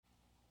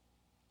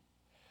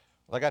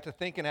Well, I got to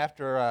thinking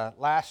after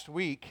last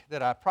week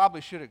that I probably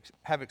should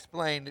have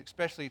explained,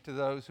 especially to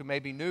those who may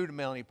be new to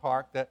Melanie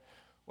Park, that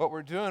what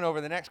we're doing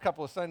over the next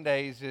couple of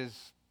Sundays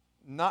is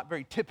not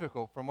very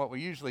typical from what we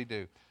usually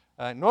do.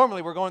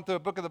 Normally, we're going through a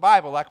book of the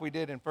Bible like we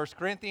did in 1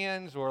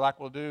 Corinthians or like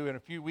we'll do in a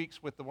few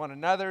weeks with the one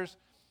another's.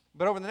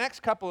 But over the next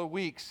couple of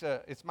weeks,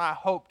 it's my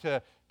hope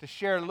to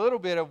share a little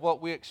bit of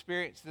what we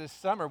experienced this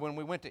summer when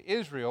we went to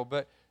Israel,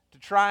 but to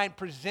try and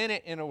present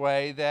it in a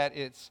way that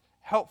it's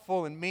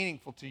helpful and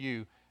meaningful to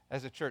you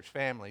as a church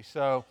family.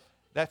 So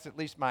that's at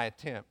least my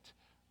attempt.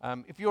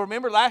 If you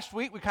remember last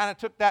week, we kind of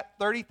took that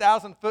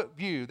 30,000-foot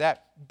view,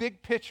 that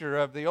big picture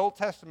of the Old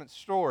Testament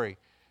story.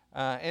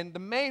 And the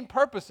main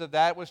purpose of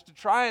that was to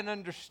try and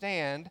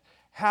understand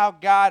how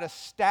God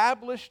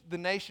established the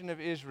nation of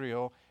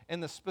Israel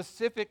and the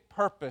specific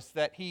purpose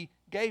that He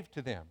gave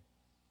to them.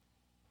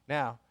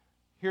 Now,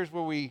 here's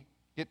where we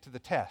get to the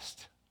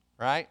test,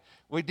 right?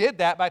 We did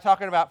that by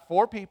talking about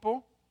 4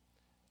 people,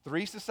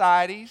 3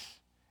 societies,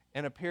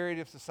 and a period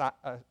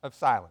of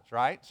silence,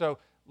 right? So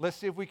let's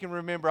see if we can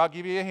remember. I'll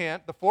give you a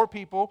hint. The 4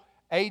 people,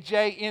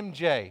 AJ,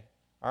 MJ,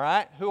 all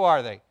right? Who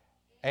are they?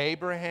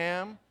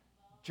 Abraham,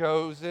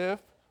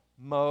 Joseph,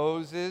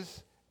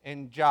 Moses,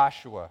 and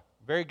Joshua.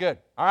 Very good.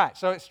 All right,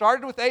 so it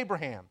started with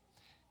Abraham,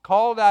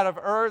 called out of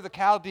Ur the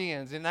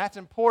Chaldeans, and that's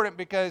important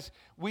because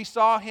we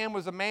saw him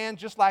as a man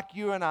just like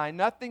you and I.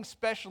 Nothing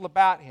special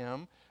about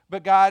him,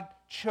 but God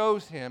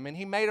chose him, and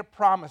He made a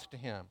promise to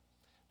him.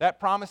 That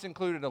promise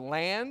included a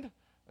land,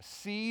 a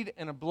seed,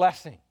 and a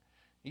blessing.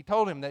 He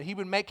told him that He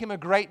would make him a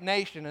great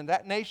nation, and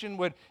that nation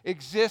would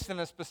exist in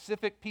a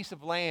specific piece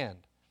of land.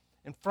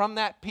 And from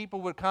that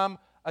people would come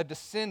a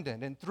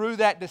descendant, and through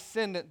that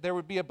descendant there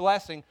would be a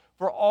blessing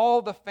for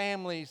all the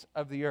families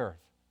of the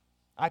earth.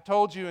 I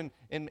told you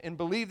and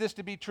believe this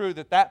to be true,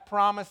 that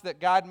promise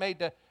that God made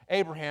to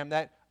Abraham,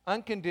 that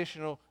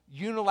unconditional,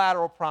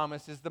 unilateral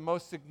promise, is the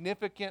most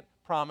significant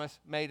promise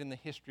made in the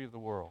history of the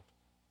world.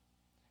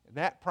 And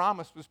that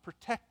promise was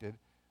protected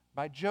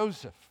by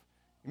Joseph.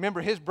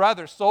 Remember, his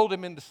brothers sold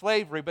him into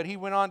slavery, but he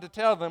went on to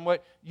tell them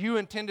what you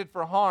intended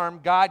for harm,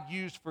 God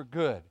used for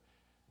good.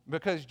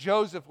 Because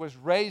Joseph was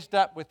raised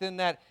up within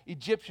that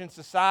Egyptian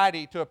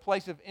society to a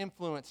place of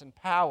influence and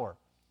power.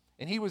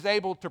 And he was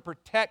able to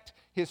protect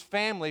his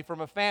family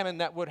from a famine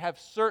that would have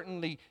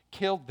certainly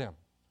killed them.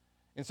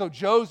 And so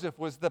Joseph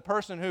was the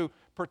person who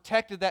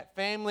protected that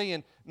family,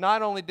 and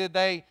not only did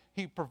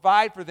he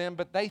provide for them,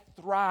 but they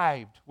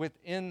thrived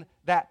within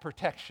that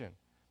protection.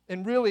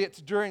 And really,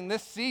 it's during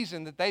this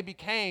season that they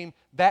became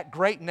that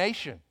great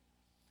nation.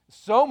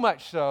 So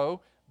much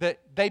so that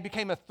they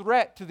became a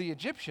threat to the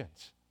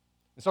Egyptians.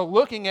 And so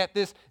looking at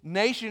this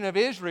nation of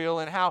Israel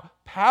and how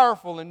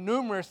powerful and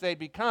numerous they'd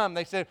become,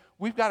 they said,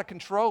 we've got to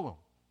control them.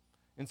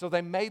 And so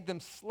they made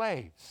them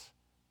slaves.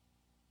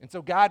 And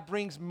so God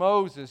brings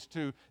Moses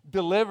to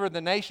deliver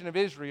the nation of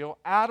Israel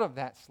out of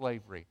that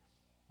slavery.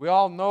 We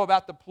all know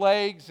about the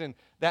plagues and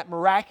that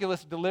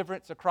miraculous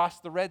deliverance across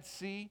the Red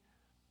Sea.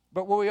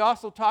 But what we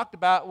also talked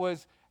about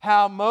was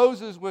how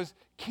Moses was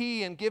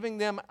key in giving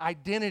them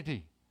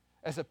identity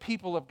as a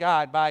people of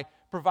God by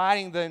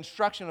providing the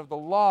instruction of the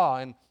law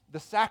and the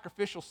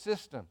sacrificial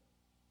system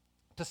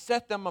to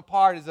set them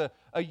apart as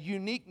a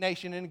unique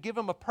nation and give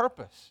them a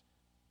purpose.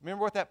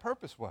 Remember what that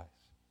purpose was?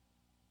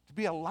 To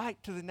be a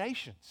light to the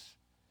nations,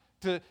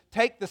 to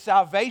take the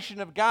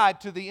salvation of God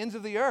to the ends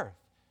of the earth,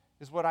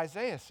 is what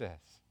Isaiah says.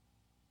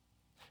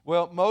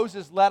 Well,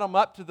 Moses led them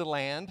up to the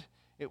land.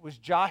 It was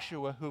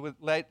Joshua who would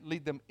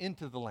lead them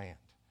into the land.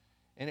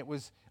 And it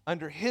was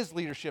under his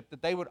leadership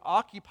that they would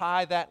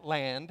occupy that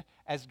land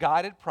as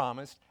God had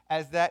promised,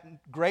 as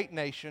that great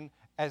nation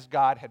as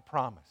God had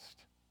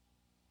promised.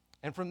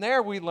 And from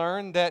there we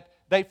learned that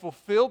they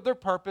fulfilled their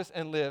purpose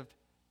and lived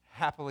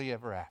happily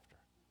ever after.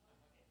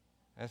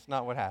 That's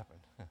not what happened.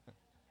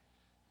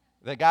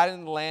 They got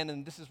into the land,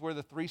 and this is where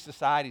the 3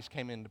 societies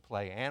came into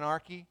play: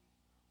 anarchy,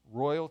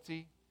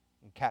 royalty,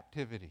 and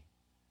captivity.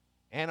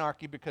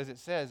 Anarchy because it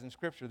says in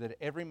Scripture that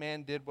every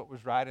man did what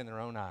was right in their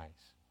own eyes.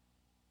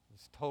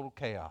 It's total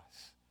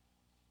chaos.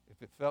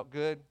 If it felt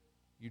good,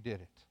 you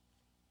did it.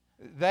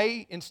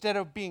 They, instead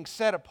of being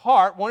set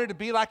apart, wanted to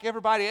be like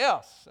everybody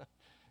else.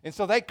 And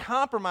so they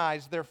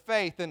compromised their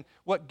faith and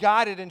what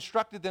God had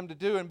instructed them to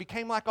do and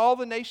became like all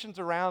the nations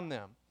around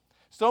them.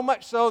 So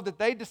much so that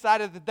they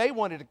decided that they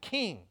wanted a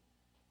king.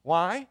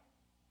 Why?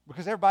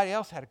 Because everybody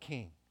else had a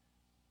king.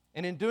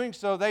 And in doing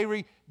so, they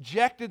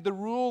rejected the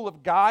rule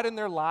of God in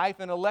their life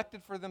and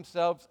elected for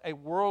themselves a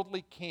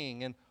worldly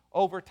king. And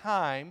over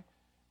time,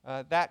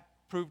 that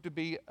proved to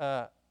be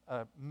a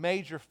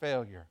major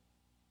failure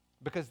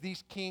because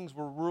these kings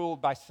were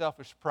ruled by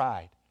selfish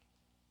pride.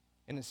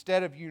 And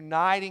instead of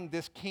uniting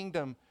this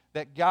kingdom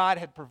that God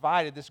had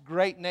provided, this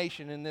great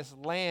nation in this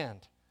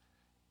land,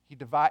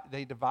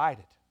 they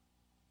divided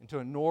into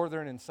a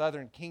northern and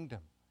southern kingdom.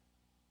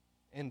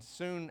 And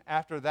soon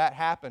after that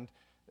happened,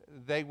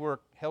 they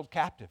were held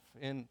captive.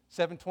 In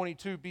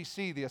 722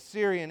 BC, the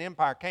Assyrian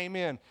Empire came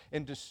in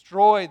and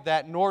destroyed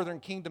that northern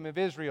kingdom of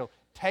Israel,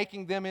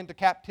 taking them into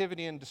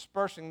captivity and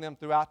dispersing them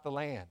throughout the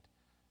land.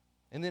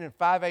 And then in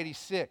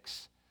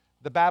 586,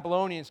 the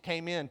Babylonians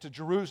came in to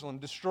Jerusalem,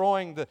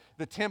 destroying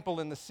the temple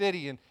and the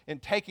city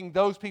and taking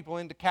those people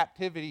into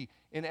captivity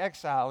in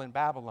exile in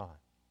Babylon.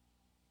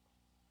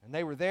 And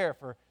they were there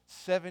for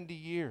 70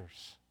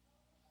 years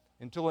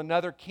until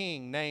another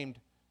king named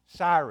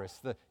Cyrus,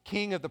 the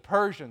king of the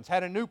Persians,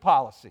 had a new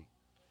policy.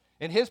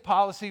 And his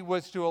policy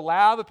was to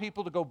allow the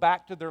people to go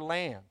back to their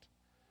land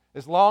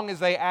as long as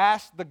they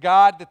asked the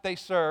God that they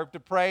served to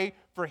pray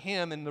for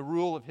him in the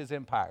rule of his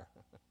empire.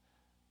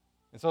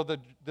 And so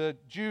the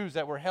Jews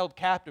that were held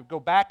captive go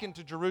back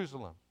into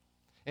Jerusalem,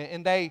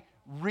 and they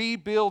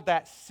rebuild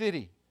that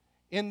city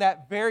in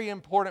that very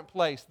important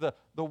place,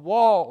 the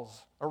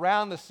walls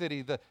around the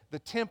city, the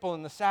temple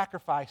and the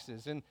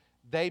sacrifices, and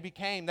they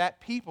became that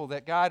people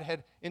that God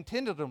had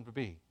intended them to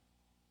be.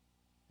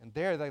 And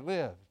there they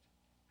lived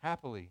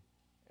happily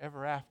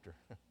ever after.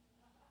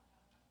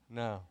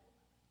 No.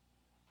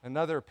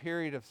 Another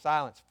period of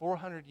silence,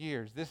 400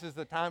 years. This is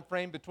the time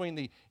frame between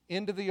the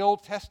end of the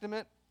Old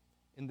Testament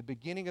and the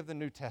beginning of the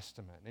New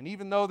Testament. And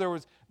even though there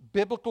was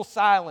biblical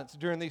silence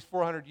during these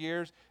 400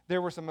 years,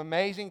 there were some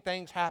amazing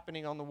things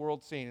happening on the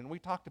world scene. And we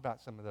talked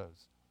about some of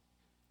those.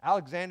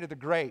 Alexander the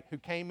Great, who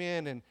came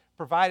in and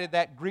provided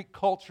that Greek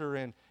culture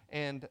and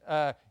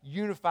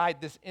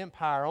unified this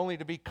empire, only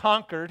to be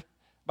conquered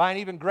by an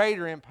even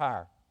greater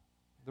empire,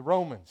 the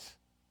Romans.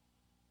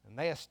 And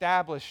they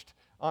established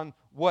on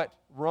what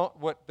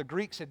the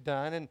Greeks had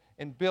done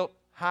and built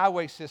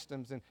highway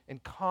systems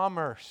and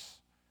commerce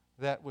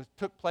that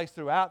took place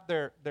throughout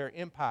their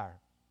empire.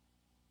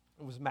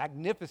 It was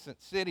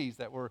magnificent cities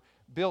that were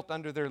built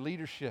under their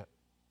leadership.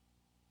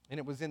 And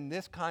it was in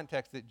this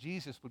context that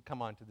Jesus would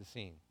come onto the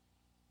scene.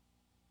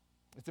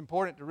 It's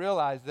important to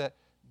realize that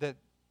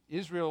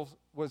Israel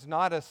was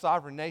not a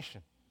sovereign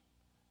nation.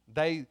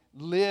 They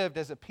lived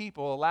as a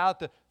people, allowed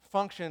to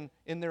function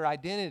in their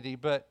identity,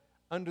 but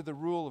under the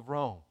rule of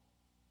Rome.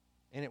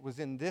 And it was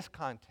in this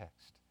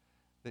context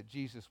that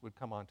Jesus would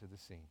come onto the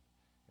scene.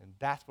 And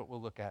that's what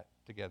we'll look at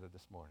together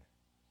this morning.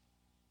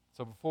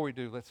 So before we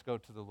do, let's go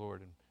to the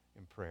Lord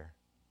in prayer.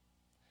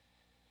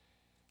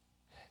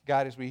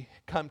 God, as we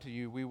come to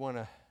you, we want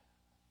to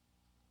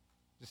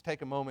just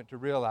take a moment to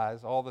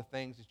realize all the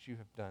things that you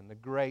have done, the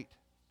great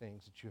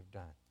things that you have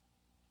done.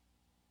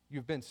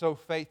 You've been so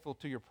faithful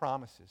to your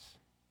promises.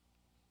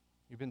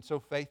 You've been so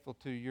faithful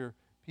to your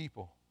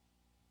people.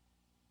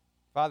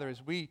 Father,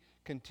 as we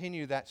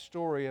continue that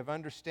story of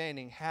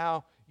understanding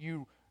how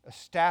you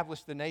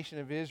established the nation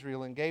of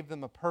Israel and gave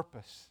them a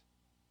purpose,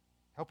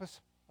 help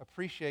us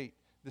appreciate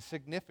the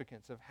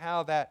significance of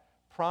how that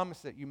promise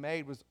that you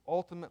made was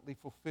ultimately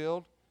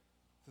fulfilled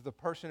through the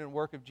person and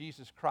work of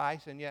Jesus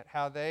Christ, and yet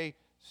how they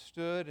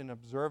stood in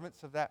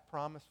observance of that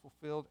promise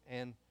fulfilled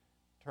and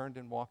turned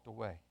and walked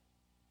away,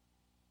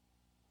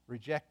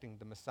 rejecting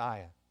the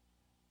Messiah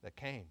that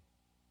came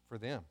for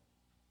them,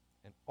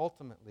 and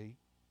ultimately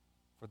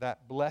for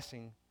that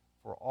blessing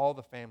for all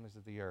the families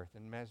of the earth.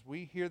 And as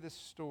we hear this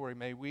story,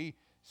 may we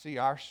see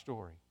our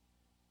story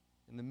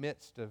in the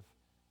midst of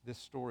this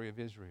story of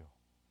Israel.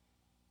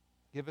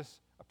 Give us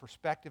a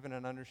perspective and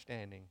an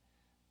understanding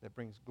that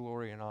brings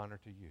glory and honor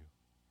to you.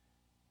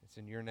 It's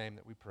in your name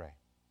that we pray.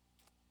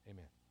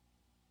 Amen.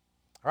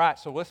 All right,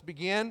 so let's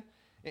begin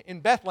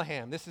in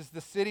Bethlehem. This is the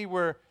city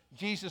where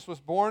Jesus was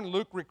born.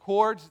 Luke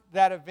records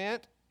that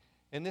event,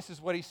 and this is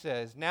what he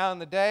says. Now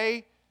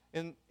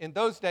in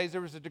those days,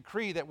 there was a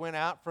decree that went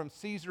out from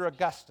Caesar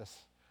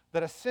Augustus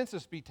that a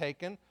census be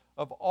taken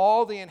of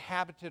all the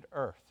inhabited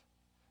earth.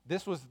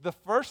 This was the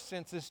first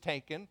census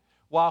taken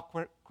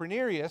while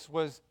Quirinius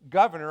was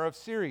governor of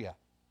Syria.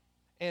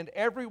 And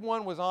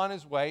everyone was on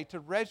his way to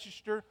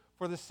register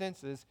for the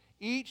census,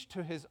 each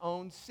to his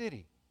own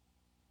city.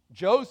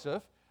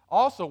 Joseph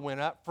also went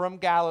up from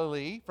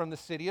Galilee, from the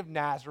city of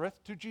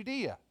Nazareth to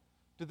Judea,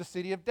 to the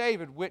city of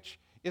David, which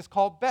is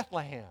called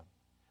Bethlehem,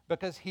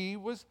 because he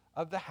was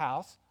of the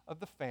house of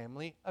the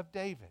family of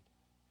David,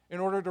 in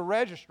order to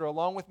register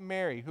along with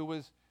Mary, who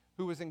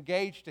was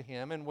engaged to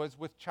him and was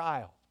with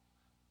child.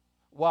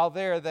 While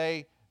there,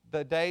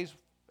 the days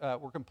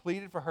were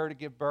completed for her to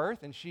give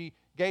birth, and she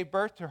gave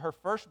birth to her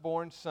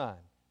firstborn son.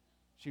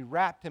 She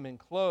wrapped him in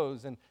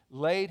clothes and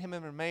laid him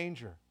in a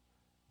manger,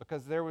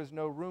 because there was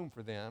no room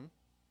for them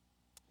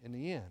in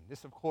the inn.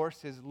 This, of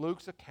course, is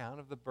Luke's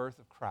account of the birth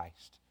of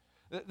Christ.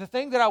 The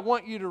thing that I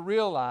want you to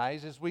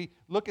realize as we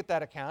look at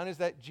that account is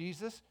that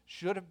Jesus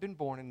should have been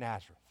born in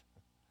Nazareth.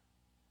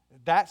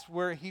 That's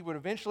where he would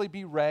eventually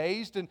be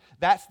raised, and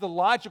that's the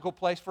logical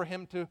place for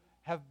him to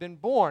have been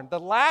born. The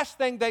last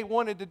thing they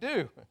wanted to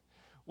do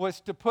was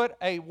to put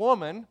a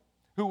woman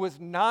who was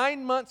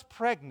 9 months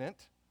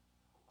pregnant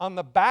on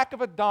the back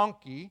of a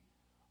donkey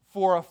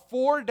for a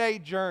 4-day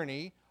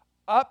journey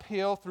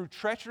uphill through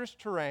treacherous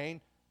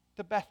terrain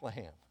to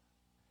Bethlehem.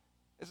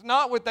 It's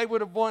not what they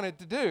would have wanted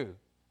to do.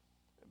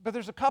 But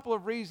there's a couple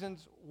of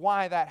reasons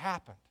why that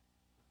happened.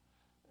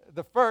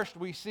 The first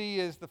we see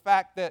is the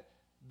fact that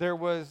there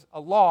was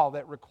a law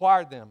that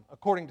required them,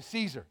 according to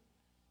Caesar.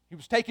 He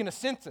was taking a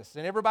census,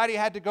 and everybody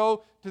had to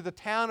go to the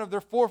town of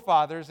their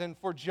forefathers. And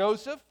for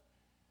Joseph,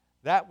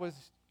 that was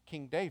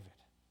King David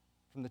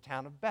from the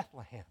town of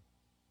Bethlehem.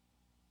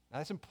 Now,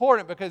 that's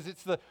important because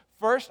it's the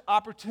first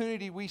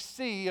opportunity we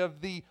see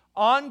of the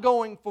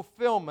ongoing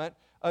fulfillment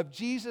of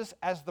Jesus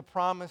as the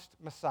promised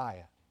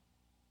Messiah.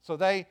 So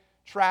they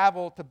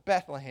travel to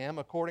Bethlehem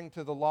according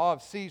to the law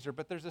of Caesar,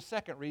 but there's a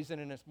second reason,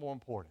 and it's more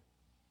important.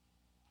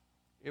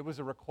 It was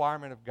a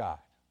requirement of God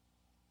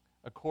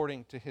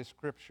according to His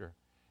Scripture.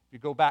 If you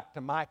go back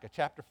to Micah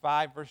chapter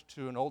 5, verse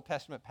 2, an Old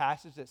Testament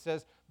passage that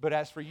says, "But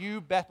as for you,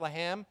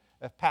 Bethlehem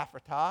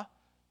Ephrathah,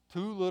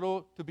 too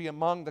little to be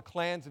among the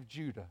clans of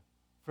Judah.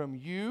 From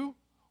you,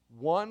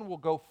 one will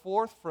go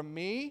forth from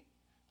me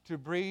to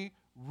be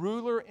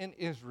ruler in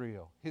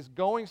Israel. His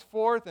goings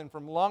forth and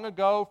from long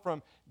ago,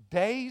 from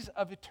days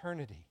of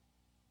eternity."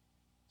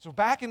 So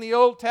back in the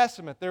Old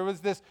Testament, there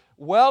was this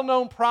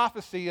well-known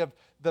prophecy of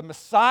the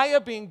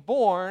Messiah being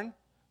born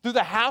through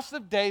the house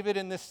of David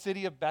in this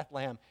city of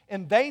Bethlehem.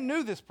 And they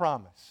knew this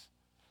promise.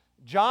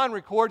 John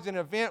records an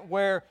event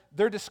where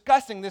they're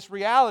discussing this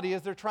reality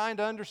as they're trying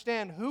to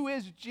understand who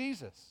is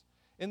Jesus.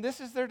 And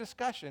this is their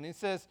discussion. He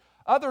says,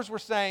 others were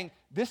saying,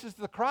 this is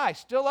the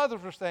Christ. Still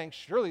others were saying,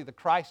 surely the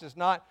Christ is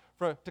not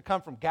to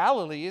come from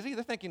Galilee, is he?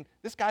 They're thinking,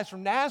 this guy's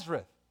from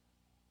Nazareth.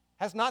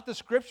 Has not the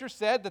Scripture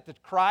said that the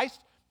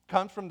Christ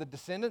comes from the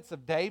descendants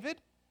of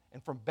David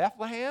and from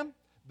Bethlehem,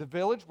 the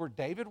village where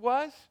David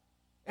was?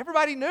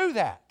 Everybody knew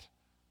that,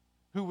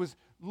 who was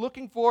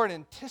looking for and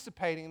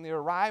anticipating the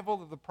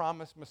arrival of the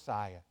promised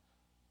Messiah.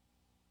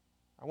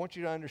 I want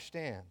you to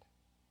understand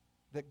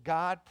that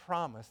God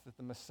promised that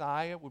the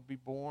Messiah would be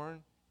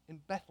born in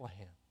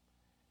Bethlehem.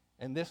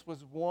 And this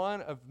was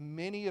one of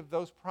many of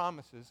those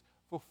promises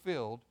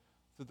fulfilled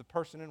through the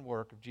person and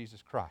work of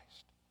Jesus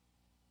Christ.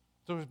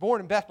 So he was born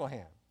in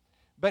Bethlehem,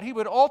 but he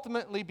would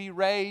ultimately be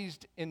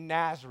raised in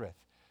Nazareth.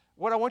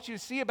 What I want you to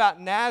see about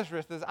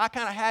Nazareth is I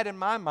kind of had in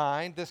my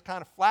mind this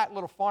kind of flat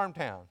little farm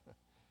town.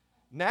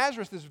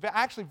 Nazareth is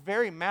actually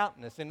very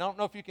mountainous, and I don't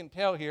know if you can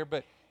tell here,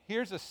 but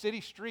here's a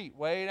city street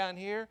way down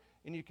here,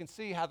 and you can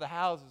see how the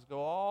houses go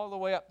all the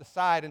way up the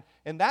side,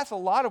 and that's a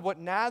lot of what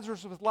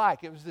Nazareth was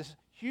like. It was this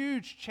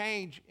huge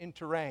change in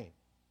terrain.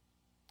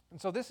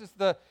 And so this is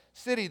the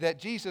city that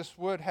Jesus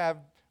would have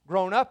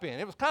grown up in.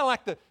 It was kind of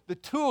like the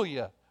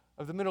Tulia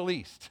of the Middle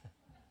East.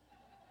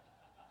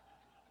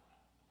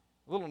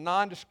 A little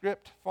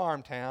nondescript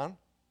farm town,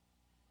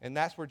 and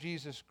that's where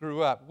Jesus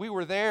grew up. We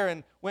were there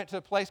and went to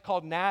a place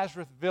called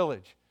Nazareth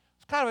Village.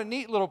 It's kind of a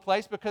neat little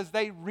place because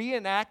they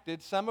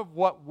reenacted some of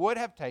what would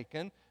have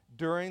taken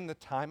during the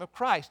time of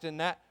Christ in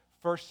that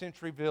first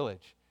century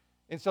village.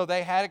 And so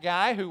they had a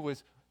guy who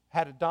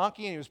had a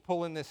donkey, and he was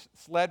pulling this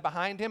sled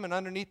behind him, and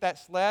underneath that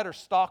sled are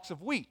stalks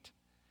of wheat.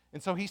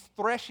 And so he's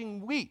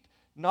threshing wheat,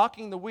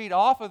 knocking the wheat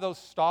off of those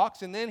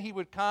stalks, and then he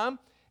would come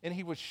and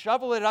he would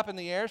shovel it up in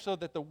the air so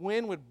that the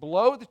wind would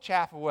blow the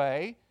chaff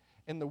away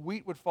and the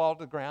wheat would fall to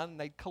the ground and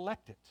they'd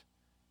collect it.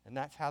 And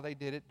that's how they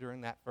did it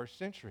during that first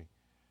century.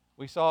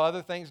 We saw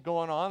other things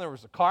going on. There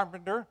was a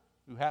carpenter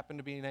who happened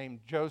to be named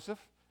Joseph.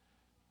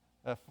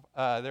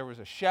 There was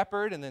a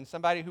shepherd, and then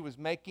somebody who was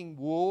making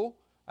wool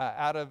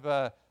out of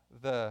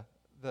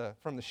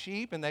from the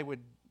sheep, and they would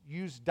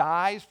use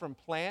dyes from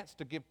plants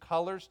to give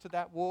colors to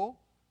that wool.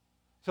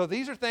 So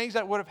these are things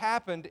that would have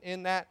happened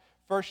in that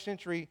first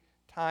century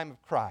time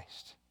of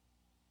Christ.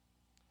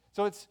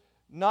 So it's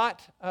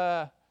not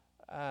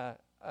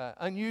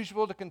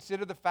unusual to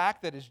consider the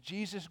fact that as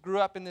Jesus grew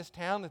up in this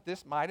town, that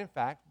this might in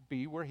fact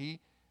be where he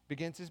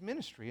begins his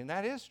ministry, and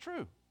that is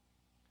true.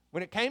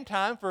 When it came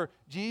time for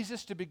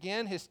Jesus to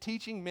begin his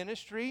teaching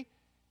ministry,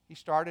 he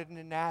started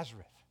in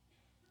Nazareth.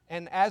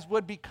 And as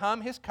would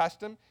become his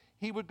custom,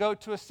 he would go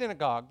to a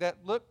synagogue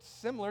that looked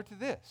similar to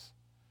this.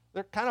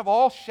 They're kind of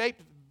all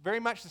shaped very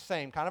much the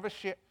same, kind of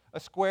a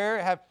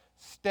square, have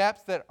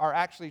steps that are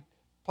actually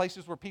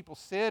places where people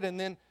sit, and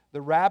then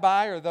the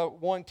rabbi or the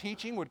one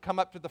teaching would come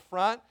up to the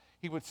front.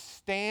 He would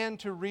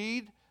stand to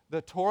read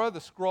the Torah, the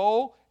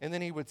scroll, and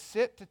then he would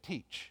sit to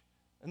teach.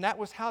 And that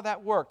was how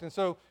that worked. And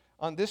so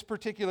on this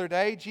particular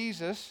day,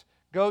 Jesus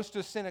goes to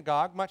a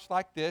synagogue much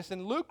like this,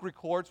 and Luke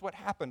records what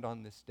happened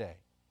on this day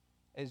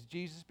as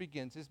Jesus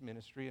begins his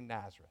ministry in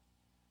Nazareth.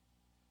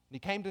 And he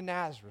came to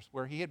Nazareth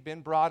where he had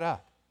been brought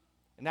up.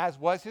 And as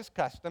was his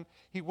custom,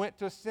 he went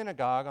to a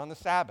synagogue on the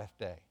Sabbath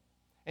day.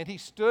 And he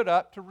stood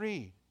up to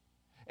read.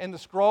 And the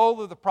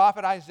scroll of the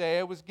prophet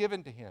Isaiah was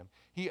given to him.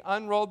 He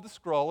unrolled the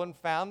scroll and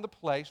found the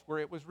place where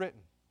it was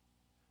written,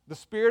 "The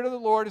Spirit of the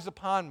Lord is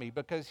upon me,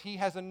 because he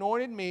has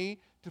anointed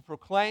me to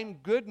proclaim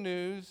good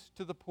news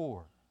to the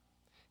poor.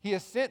 He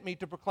has sent me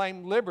to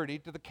proclaim liberty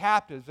to the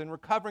captives and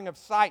recovering of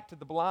sight to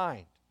the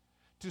blind,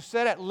 to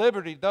set at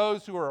liberty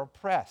those who are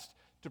oppressed,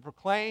 to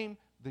proclaim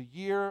the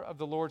year of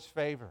the Lord's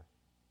favor."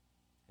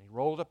 And he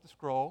rolled up the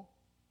scroll,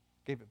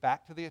 gave it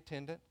back to the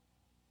attendant,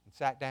 and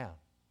sat down.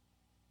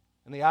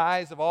 And the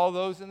eyes of all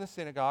those in the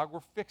synagogue were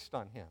fixed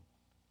on him.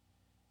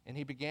 And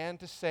he began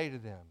to say to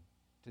them,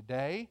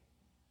 "Today,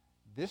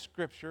 this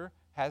scripture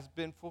has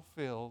been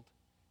fulfilled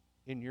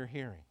in your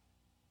hearing."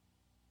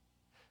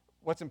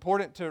 what's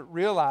important to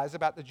realize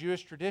about the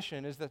Jewish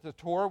tradition is that the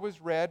Torah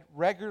was read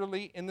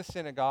regularly in the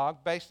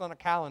synagogue based on a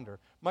calendar,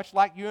 much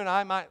like you and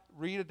I might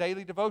read a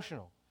daily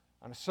devotional.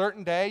 On a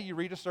certain day, you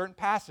read a certain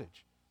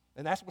passage,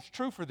 and that's what's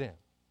true for them.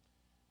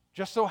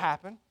 Just so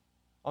happened,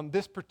 on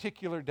this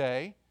particular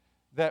day,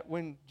 that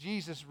when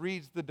Jesus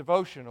reads the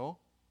devotional,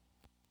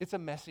 it's a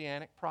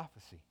messianic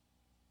prophecy.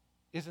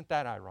 Isn't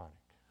that ironic?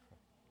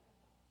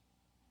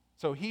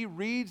 So he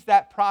reads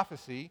that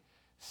prophecy,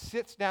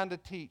 sits down to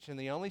teach, and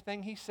the only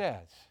thing he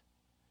says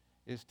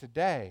is,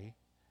 today,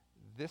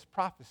 this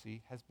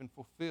prophecy has been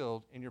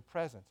fulfilled in your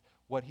presence.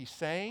 What he's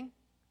saying,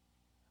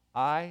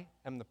 I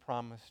am the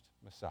promised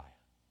Messiah.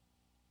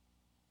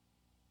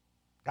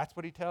 That's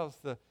what he tells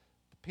the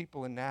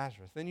people in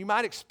Nazareth. And you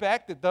might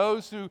expect that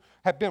those who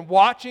have been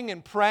watching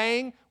and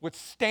praying would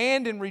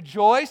stand and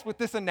rejoice with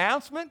this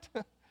announcement.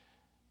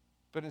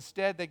 But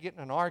instead, they get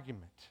in an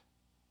argument.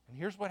 And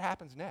here's what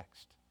happens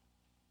next.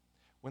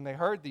 When they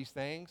heard these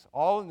things,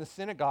 all in the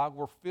synagogue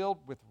were filled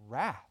with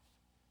wrath.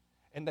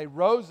 And they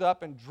rose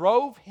up and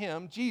drove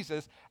him,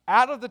 Jesus,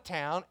 out of the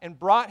town and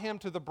brought him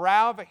to the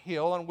brow of a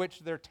hill on which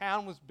their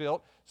town was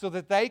built, so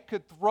that they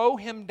could throw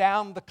him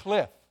down the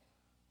cliff.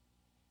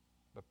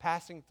 But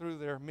passing through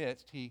their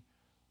midst, he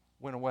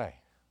went away.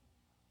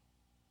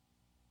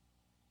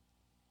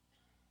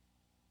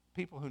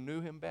 People who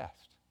knew him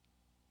best,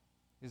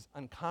 his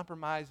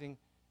uncompromising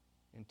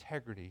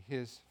integrity,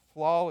 his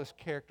flawless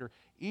character,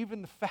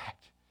 even the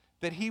fact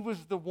that he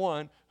was the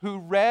one who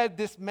read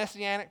this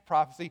messianic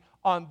prophecy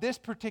on this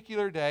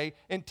particular day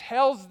and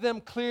tells them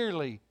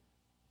clearly,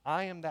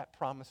 I am that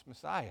promised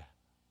Messiah.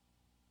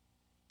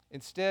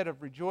 Instead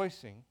of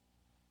rejoicing,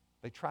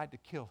 they tried to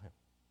kill him.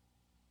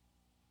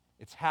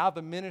 It's how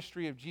the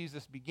ministry of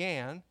Jesus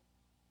began,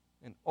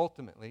 and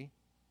ultimately,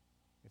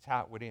 it's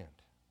how it would end.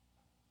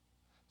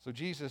 So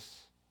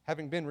Jesus,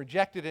 having been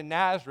rejected in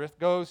Nazareth,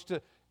 goes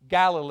to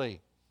Galilee.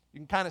 You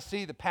can kind of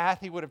see the path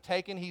he would have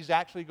taken. He's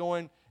actually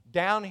going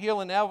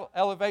downhill in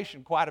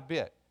elevation quite a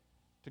bit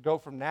to go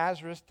from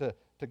Nazareth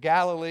to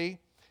Galilee.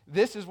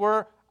 This is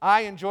where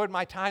I enjoyed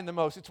my time the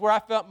most. It's where I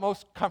felt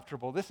most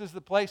comfortable. This is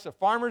the place of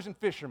farmers and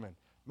fishermen,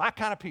 my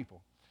kind of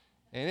people.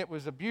 And it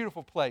was a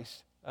beautiful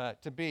place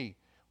to be.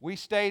 We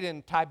stayed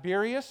in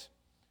Tiberias,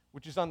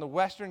 which is on the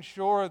western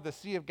shore of the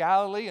Sea of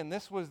Galilee, and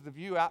this was the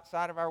view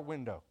outside of our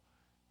window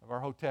of our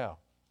hotel.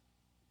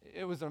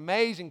 It was an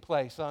amazing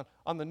place.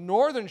 On the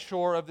northern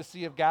shore of the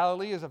Sea of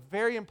Galilee is a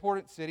very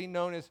important city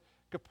known as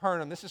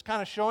Capernaum. This is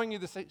kind of showing you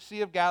the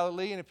Sea of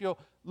Galilee, and if you'll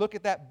look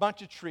at that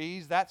bunch of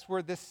trees, that's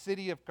where this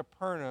city of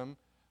Capernaum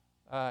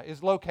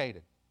is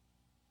located.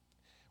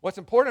 What's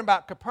important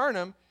about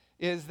Capernaum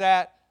is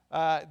that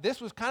this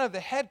was kind of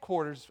the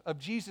headquarters of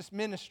Jesus'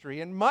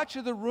 ministry, and much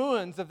of the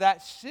ruins of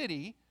that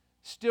city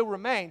still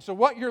remain. So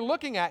what you're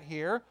looking at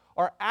here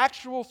are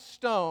actual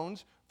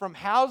stones from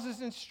houses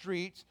and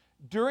streets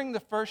during the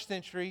first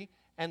century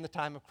and the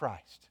time of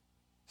Christ,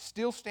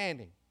 still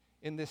standing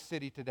in this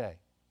city today.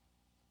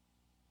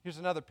 Here's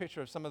another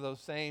picture of some of those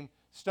same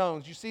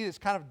stones. You see it's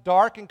kind of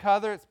dark in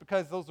color. It's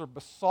because those are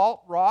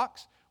basalt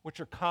rocks, which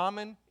are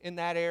common in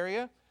that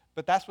area,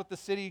 but that's what the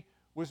city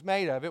was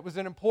made of. It was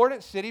an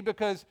important city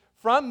because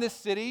from this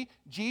city,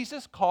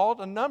 Jesus called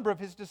a number of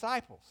his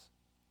disciples.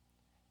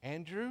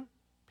 Andrew,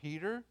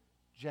 Peter,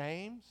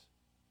 James,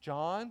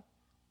 John.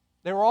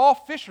 They were all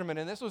fishermen,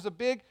 and this was a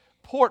big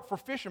port for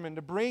fishermen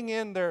to bring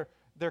in their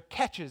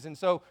catches. And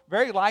so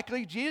very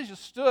likely Jesus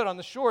stood on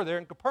the shore there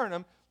in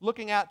Capernaum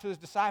looking out to his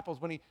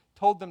disciples when he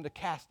told them to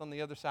cast on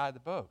the other side of the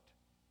boat.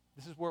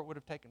 This is where it would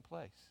have taken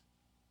place.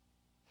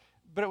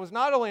 But it was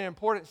not only an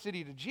important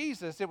city to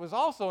Jesus, it was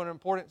also an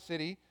important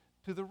city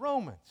to the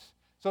Romans.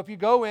 So if you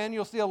go in,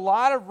 you'll see a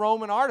lot of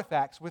Roman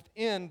artifacts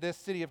within this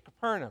city of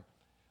Capernaum.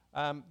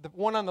 The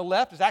one on the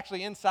left is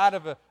actually inside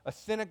of a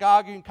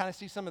synagogue. You can kind of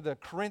see some of the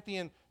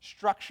Corinthian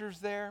structures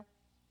there.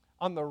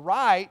 On the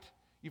right,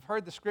 you've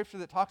heard the scripture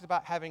that talks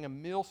about having a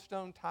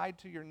millstone tied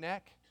to your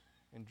neck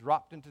and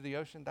dropped into the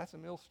ocean. That's a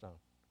millstone.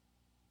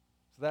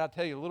 So that'll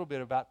tell you a little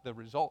bit about the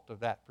result of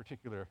that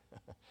particular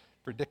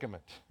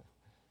predicament.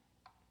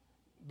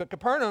 But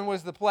Capernaum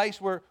was the place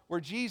where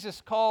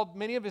Jesus called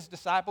many of his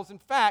disciples. In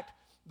fact,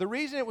 the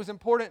reason it was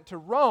important to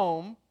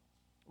Rome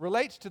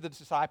relates to the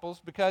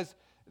disciples because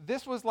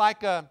this was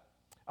like I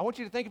want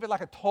you to think of it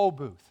like a toll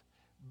booth.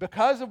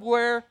 Because of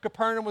where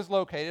Capernaum was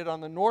located on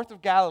the north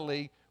of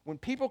Galilee, when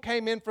people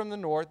came in from the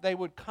north, they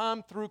would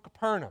come through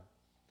Capernaum.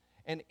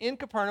 And in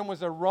Capernaum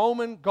was a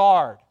Roman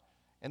guard,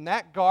 and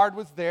that guard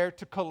was there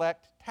to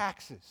collect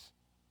taxes.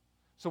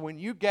 So when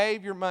you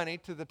gave your money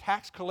to the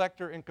tax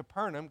collector in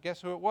Capernaum,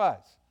 guess who it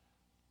was?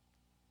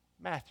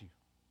 Matthew.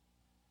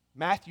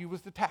 Matthew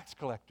was the tax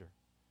collector,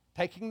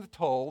 taking the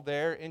toll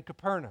there in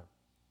Capernaum.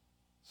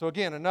 So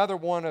again, another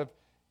one of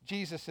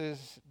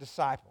Jesus'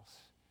 disciples.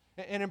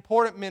 An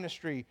important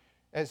ministry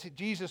as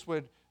Jesus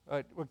would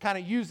kind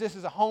of use this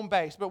as a home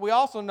base. But we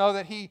also know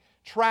that he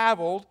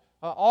traveled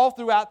all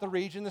throughout the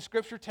region. The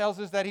scripture tells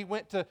us that he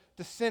went to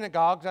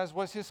synagogues, as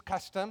was his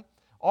custom,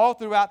 all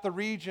throughout the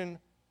region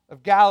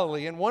of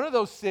Galilee. And one of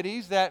those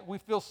cities that we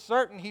feel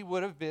certain he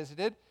would have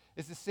visited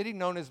is the city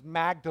known as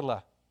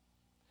Magdala.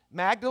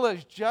 Magdala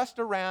is just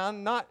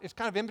around, it's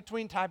kind of in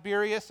between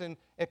Tiberias and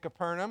at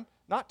Capernaum,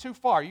 not too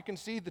far. You can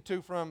see the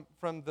two from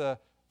the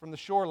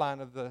shoreline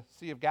of the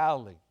Sea of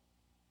Galilee.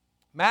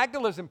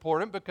 Magdala is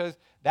important because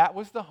that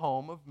was the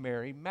home of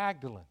Mary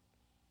Magdalene.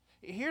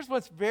 Here's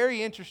what's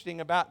very interesting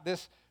about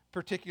this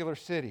particular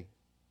city.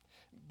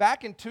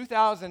 Back in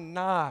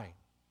 2009,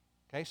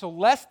 okay, so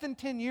less than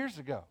 10 years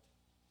ago,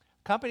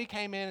 a company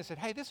came in and said,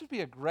 hey, this would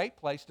be a great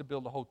place to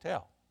build a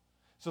hotel.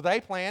 So they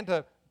planned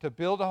to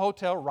build a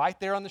hotel right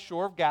there on the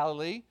shore of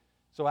Galilee.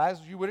 So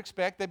as you would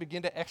expect, they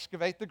begin to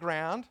excavate the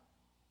ground.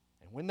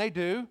 And when they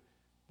do,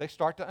 they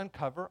start to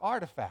uncover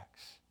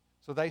artifacts.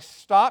 So they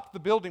stopped the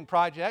building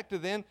project to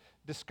then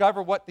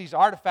discover what these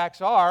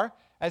artifacts are.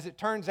 As it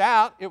turns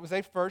out, it was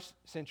a first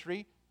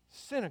century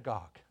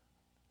synagogue.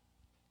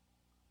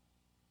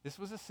 This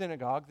was a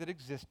synagogue that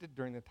existed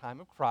during the time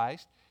of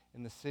Christ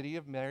in the city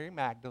of Mary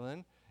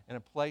Magdalene and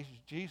a place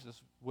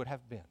Jesus would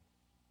have been.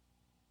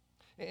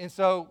 And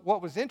so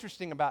what was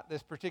interesting about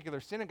this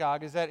particular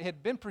synagogue is that it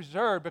had been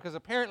preserved because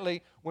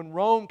apparently when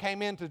Rome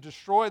came in to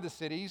destroy the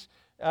cities,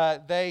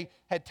 they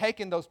had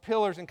taken those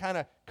pillars and kind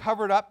of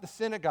covered up the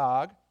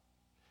synagogue,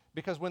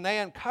 because when they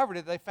uncovered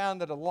it, they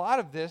found that a lot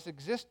of this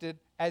existed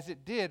as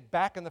it did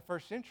back in the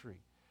first century.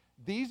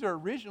 These are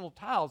original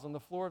tiles on the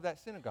floor of that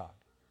synagogue.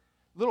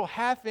 Little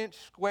half-inch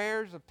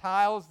squares of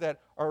tiles that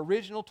are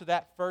original to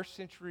that first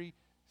century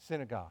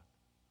synagogue.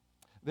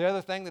 The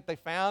other thing that they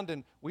found,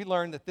 and we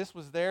learned that this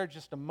was there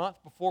just a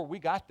month before we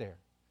got there,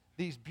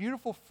 these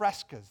beautiful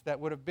frescoes that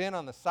would have been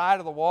on the side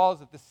of the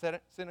walls of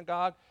the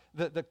synagogue.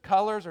 The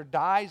colors are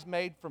dyes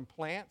made from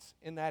plants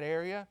in that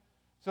area.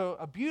 So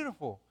a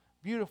beautiful,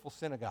 beautiful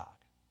synagogue.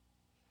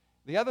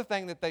 The other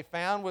thing that they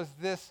found was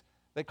this,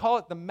 they call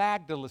it the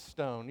Magdala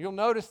stone. You'll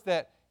notice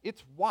that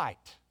it's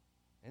white,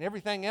 and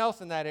everything else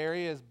in that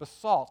area is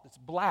basalt. It's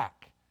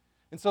black.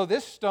 And so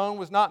this stone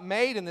was not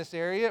made in this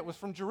area. It was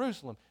from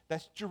Jerusalem.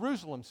 That's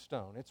Jerusalem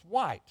stone. It's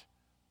white.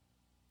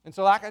 And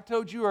so like I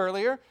told you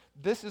earlier,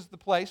 this is the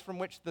place from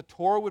which the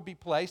Torah would be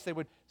placed. They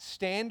would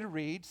stand to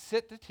read,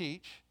 sit to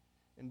teach,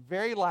 and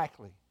very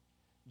likely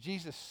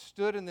Jesus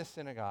stood in this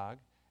synagogue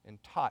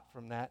and taught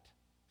from that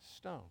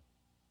stone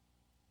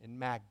in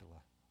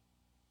Magdala.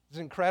 It's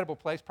an incredible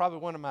place, probably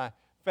one of my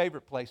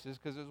favorite places,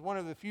 because it was one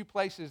of the few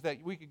places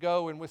that we could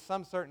go and with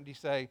some certainty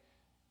say,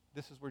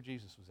 this is where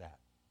Jesus was at,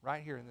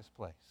 right here in this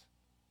place.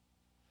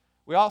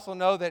 We also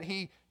know that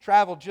he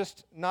traveled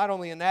just not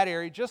only in that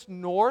area, just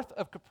north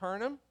of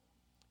Capernaum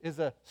is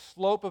a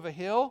slope of a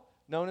hill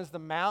known as the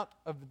Mount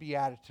of the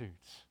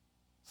Beatitudes.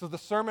 So the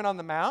Sermon on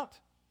the Mount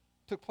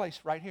took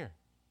place right here.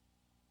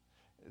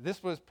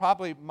 This was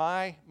probably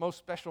my most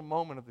special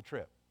moment of the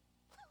trip.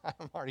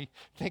 I'm already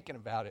thinking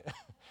about it.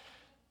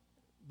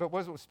 But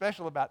what was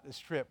special about this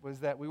trip was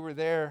that we were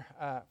there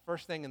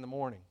first thing in the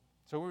morning.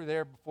 So we were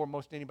there before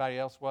most anybody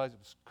else was. It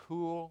was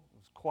cool. It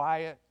was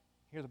quiet.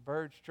 Hear the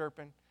birds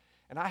chirping.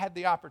 And I had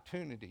the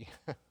opportunity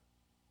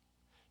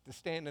to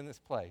stand in this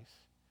place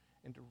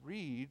and to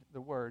read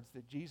the words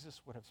that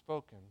Jesus would have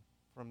spoken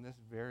from this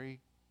very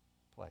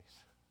place.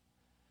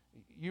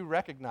 You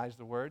recognize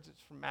the words.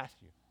 It's from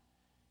Matthew.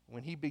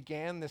 When he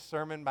began this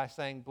sermon by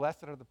saying,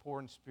 "Blessed are the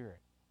poor in spirit,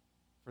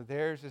 for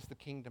theirs is the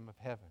kingdom of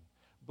heaven.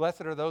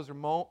 Blessed are those who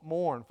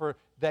mourn, for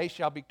they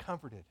shall be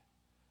comforted.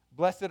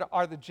 Blessed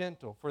are the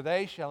gentle, for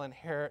they shall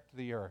inherit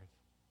the earth.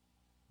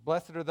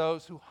 Blessed are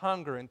those who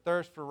hunger and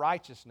thirst for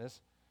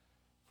righteousness,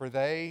 for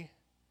they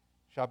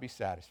shall be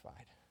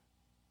satisfied."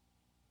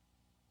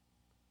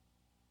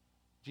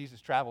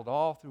 Jesus traveled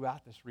all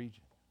throughout this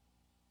region.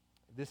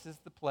 This is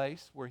the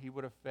place where he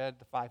would have fed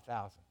the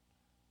 5,000.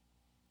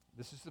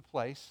 This is the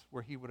place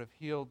where he would have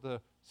healed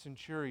the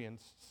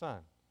centurion's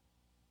son.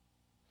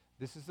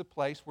 This is the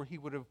place where he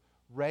would have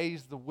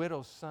raised the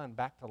widow's son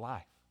back to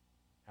life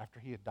after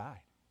he had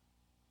died.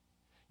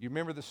 You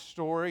remember the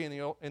story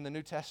in the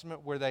New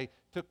Testament where they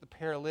took the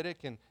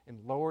paralytic and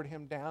lowered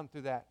him down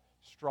through that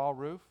straw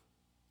roof?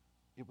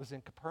 It was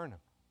in Capernaum.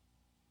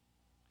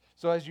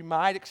 So as you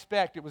might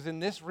expect, it was in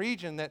this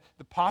region that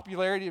the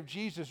popularity of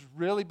Jesus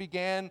really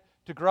began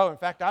to grow. In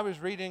fact, I was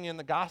reading in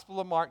the Gospel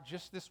of Mark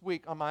just this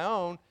week on my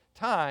own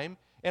time,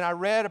 and I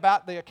read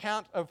about the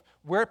account of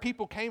where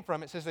people came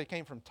from. It says they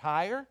came from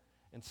Tyre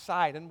and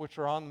Sidon, which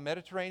are on the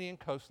Mediterranean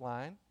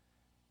coastline.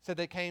 It said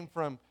they came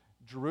from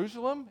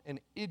Jerusalem and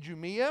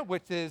Idumea,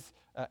 which is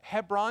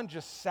Hebron,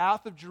 just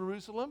south of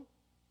Jerusalem.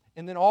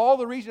 And then all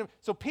the region.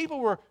 So people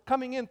were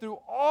coming in through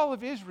all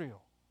of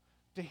Israel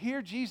to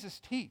hear Jesus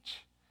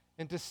teach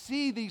and to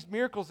see these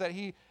miracles that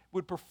he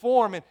would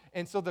perform.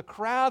 And so the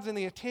crowds and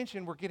the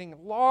attention were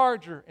getting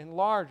larger and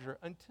larger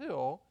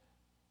until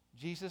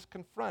Jesus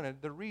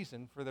confronted the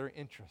reason for their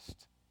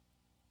interest.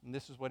 And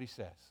this is what he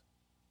says.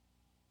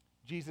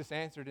 Jesus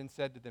answered and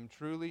said to them,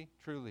 "Truly,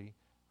 truly,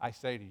 I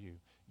say to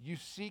you, you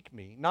seek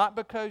me, not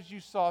because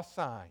you saw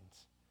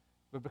signs,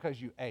 but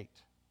because you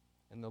ate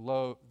and the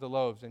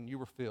loaves and you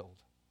were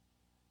filled.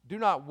 Do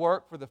not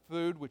work for the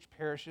food which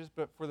perishes,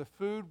 but for the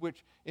food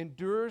which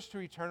endures to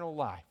eternal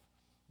life,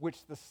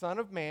 which the Son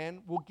of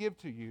Man will give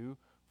to you,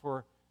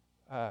 for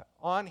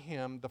on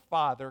him the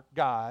Father,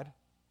 God,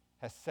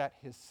 has set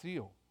his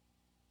seal.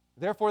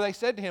 Therefore they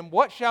said to him,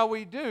 what shall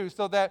we do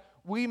so that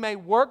we may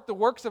work the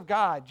works of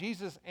God?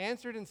 Jesus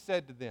answered and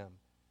said to them,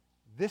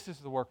 this is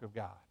the work of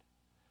God,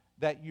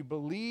 that you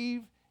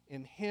believe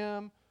in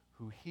him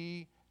who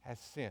he has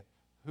sent.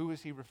 Who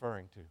is he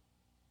referring to?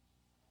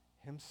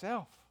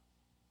 Himself.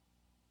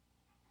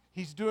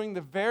 He's doing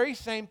the very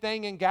same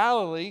thing in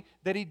Galilee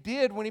that he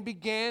did when he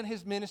began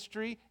his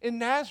ministry in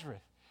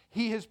Nazareth.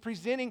 He is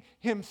presenting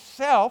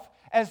himself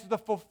as the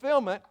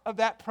fulfillment of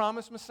that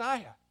promised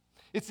Messiah.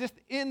 It's just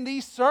in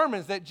these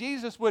sermons that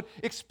Jesus would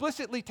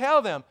explicitly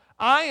tell them,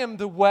 I am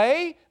the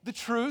way, the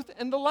truth,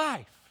 and the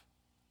life.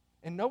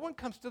 And no one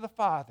comes to the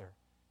Father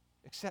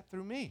except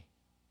through me.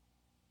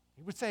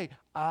 He would say,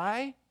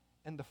 I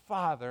and the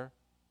Father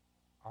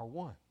are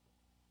one.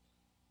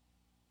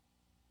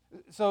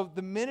 So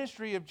the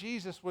ministry of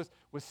Jesus was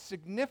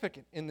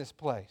significant in this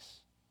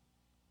place.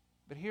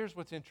 But here's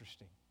what's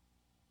interesting.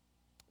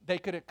 They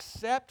could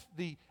accept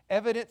the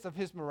evidence of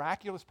his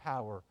miraculous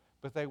power,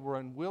 but they were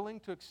unwilling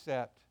to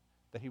accept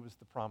that he was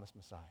the promised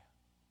Messiah.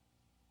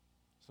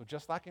 So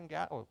just like in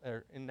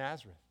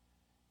Nazareth,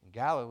 in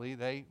Galilee,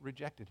 they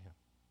rejected him.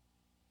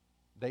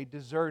 They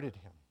deserted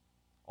him.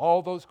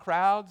 All those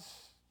crowds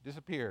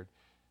disappeared.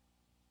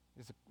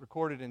 It's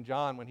recorded in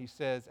John when he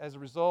says, as a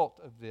result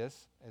of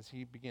this, as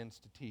he begins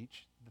to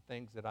teach the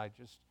things that I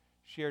just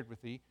shared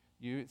with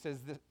you, it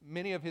says that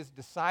many of his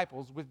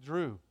disciples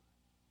withdrew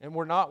and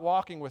were not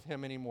walking with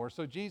him anymore.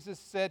 So Jesus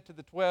said to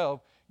the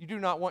 12, you do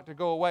not want to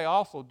go away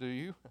also, do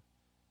you?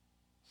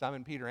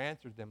 Simon Peter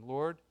answered them,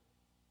 Lord,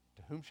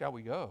 to whom shall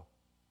we go?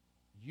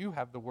 You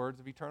have the words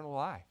of eternal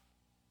life.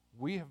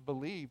 We have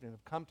believed and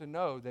have come to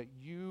know that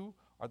you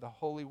are the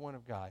Holy One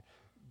of God.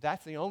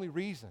 That's the only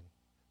reason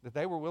that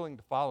they were willing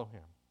to follow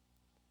him,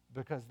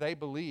 because they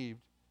believed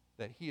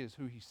that he is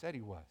who he said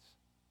he was,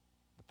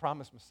 the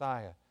promised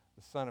Messiah,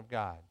 the Son of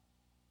God.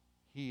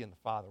 He and the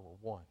Father were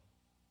one.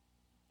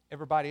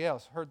 Everybody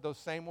else heard those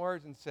same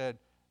words and said,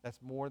 that's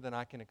more than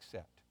I can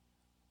accept.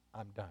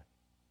 I'm done.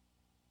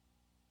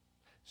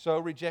 So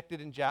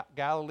rejected in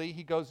Galilee,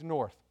 he goes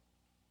north.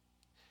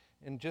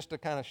 And just to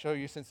kind of show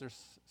you, since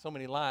there's so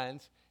many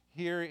lines,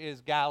 here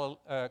is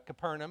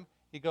Capernaum.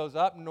 He goes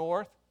up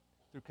north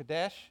through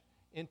Kadesh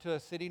into a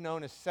city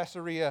known as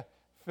Caesarea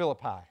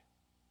Philippi.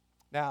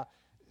 Now,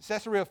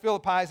 Caesarea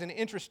Philippi is an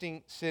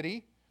interesting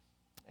city.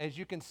 As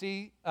you can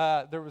see,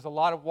 there was a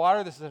lot of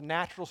water. This is a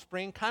natural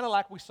spring, kind of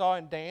like we saw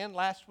in Dan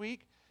last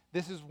week.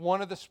 This is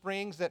one of the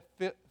springs that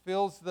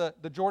fills the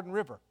Jordan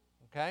River.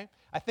 Okay?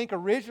 I think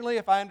originally,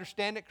 if I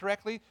understand it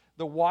correctly,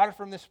 the water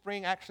from this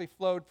spring actually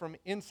flowed from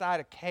inside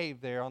a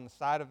cave there on the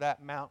side of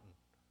that mountain.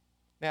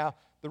 Now,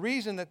 the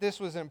reason that this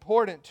was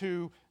important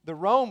to the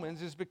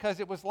Romans is because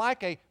it was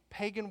like a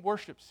pagan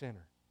worship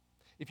center.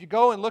 If you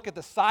go and look at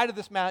the side of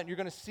this mountain, you're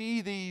going to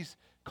see these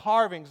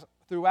carvings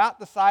throughout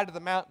the side of the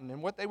mountain.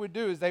 And what they would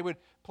do is they would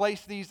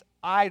place these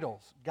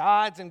idols,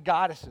 gods and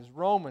goddesses,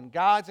 Roman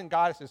gods and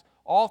goddesses,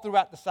 all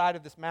throughout the side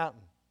of this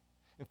mountain.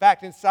 In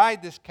fact,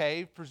 inside this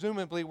cave,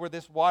 presumably where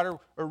this water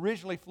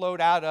originally flowed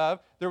out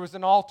of, there was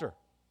an altar.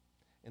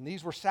 And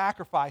these were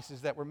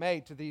sacrifices that were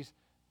made to these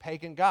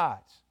pagan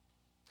gods.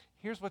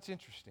 Here's what's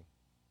interesting.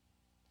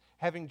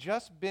 Having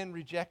just been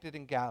rejected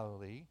in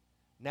Galilee,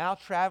 now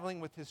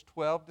traveling with his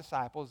 12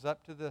 disciples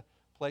up to the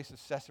place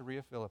of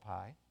Caesarea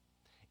Philippi,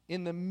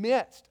 in the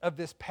midst of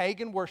this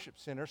pagan worship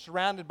center,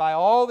 surrounded by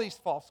all these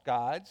false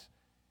gods,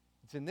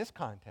 it's in this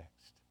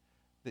context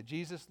that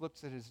Jesus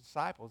looks at his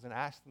disciples and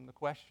asks them the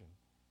question,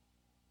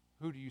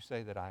 who do you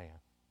say that I am?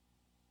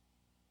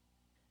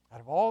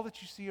 Out of all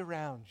that you see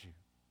around you,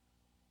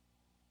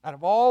 out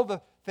of all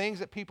the things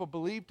that people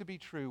believe to be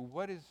true,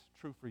 what is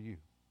true for you?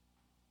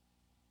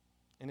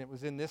 And it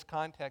was in this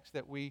context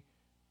that we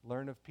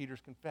learn of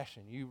Peter's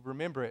confession. You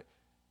remember it.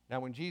 Now,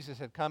 when Jesus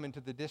had come into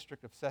the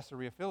district of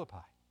Caesarea Philippi,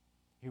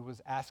 he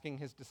was asking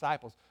his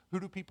disciples, who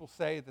do people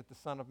say that the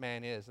Son of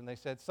Man is? And they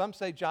said, some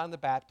say John the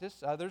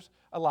Baptist, others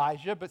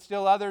Elijah, but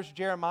still others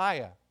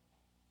Jeremiah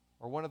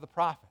or one of the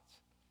prophets.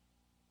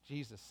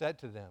 Jesus said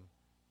to them,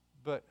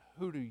 but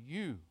who do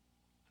you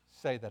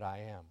say that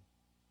I am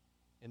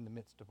in the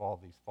midst of all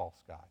these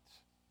false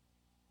gods?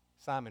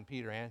 Simon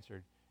Peter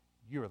answered,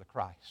 you are the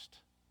Christ,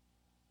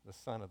 the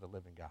Son of the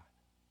living God.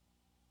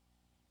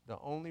 The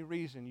only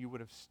reason you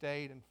would have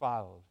stayed and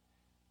followed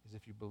is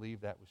if you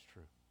believed that was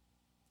true.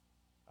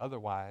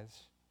 Otherwise,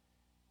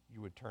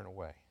 you would turn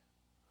away.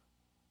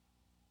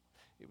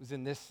 It was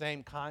in this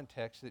same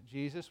context that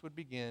Jesus would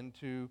begin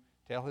to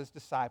tell his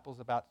disciples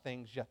about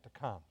things yet to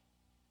come.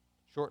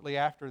 Shortly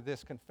after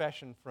this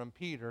confession from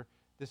Peter,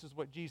 this is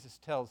what Jesus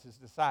tells his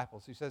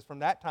disciples. He says, from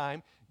that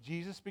time,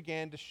 Jesus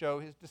began to show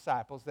his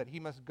disciples that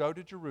he must go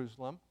to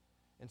Jerusalem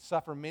and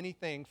suffer many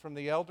things from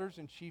the elders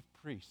and chief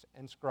priests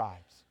and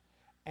scribes,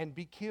 and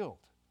be killed,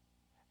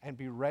 and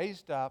be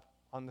raised up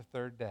on the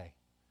third day.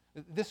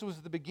 This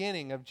was the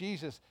beginning of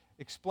Jesus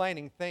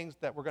explaining things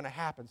that were going to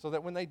happen, so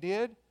that when they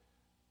did,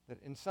 that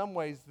in some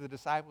ways the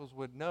disciples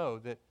would know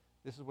that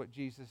this is what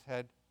Jesus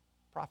had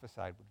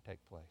prophesied would take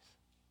place.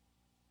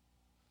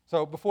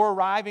 So before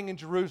arriving in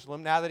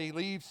Jerusalem, now that he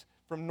leaves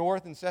from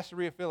north in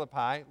Caesarea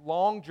Philippi,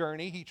 long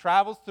journey, he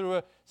travels through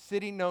a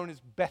city known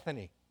as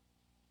Bethany.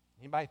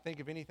 Anybody think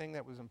of anything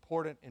that was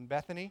important in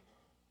Bethany?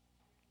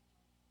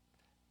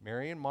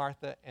 Mary and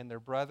Martha and their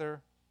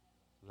brother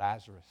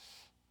Lazarus.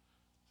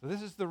 So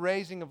this is the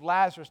raising of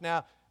Lazarus.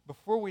 Now,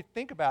 before we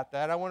think about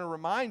that, I want to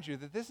remind you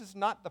that this is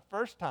not the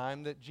first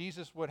time that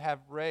Jesus would have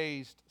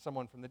raised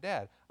someone from the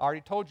dead. I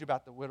already told you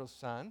about the widow's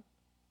son.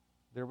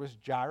 There was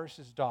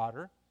Jairus'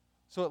 daughter.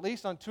 So at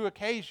least on 2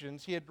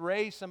 occasions, he had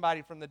raised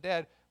somebody from the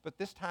dead, but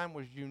this time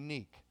was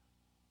unique.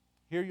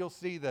 Here you'll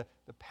see the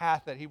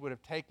path that he would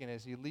have taken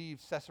as he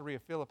leaves Caesarea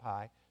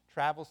Philippi,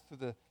 travels to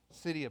the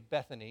city of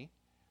Bethany,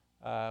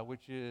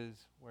 which is,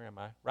 where am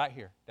I? Right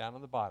here, down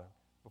on the bottom,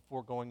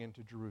 before going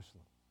into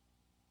Jerusalem.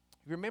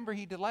 You remember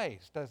he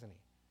delays, doesn't he?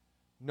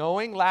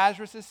 Knowing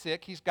Lazarus is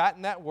sick, he's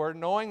gotten that word,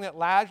 knowing that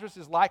Lazarus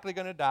is likely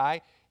going to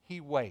die, he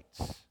waits.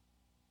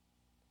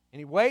 And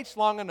he waits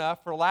long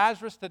enough for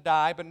Lazarus to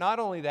die, but not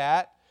only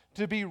that,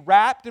 to be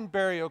wrapped in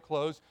burial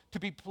clothes, to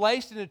be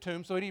placed in a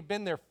tomb, so he'd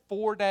been there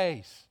 4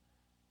 days.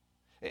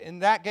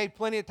 And that gave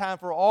plenty of time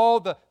for all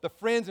the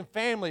friends and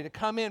family to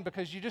come in,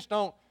 because you just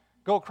don't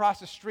go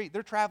across the street.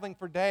 They're traveling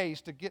for days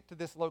to get to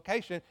this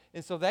location,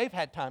 and so they've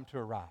had time to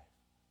arrive.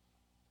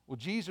 Well,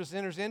 Jesus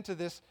enters into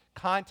this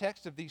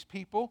context of these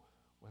people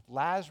with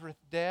Lazarus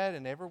dead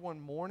and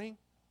everyone mourning.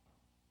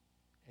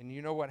 And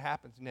you know what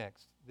happens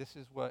next. This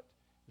is what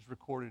is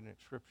recorded in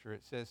Scripture.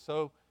 It says,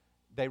 so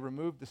they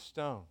removed the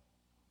stone.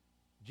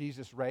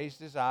 Jesus raised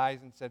his eyes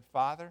and said,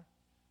 Father,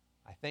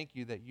 I thank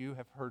you that you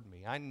have heard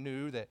me. I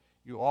knew that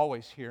you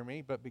always hear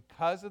me, but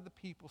because of the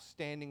people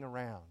standing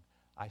around,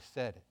 I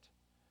said it,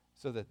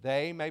 so that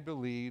they may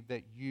believe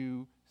that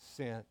you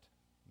sent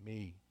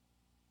me.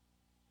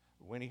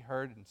 When he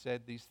heard and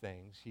said these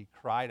things, he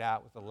cried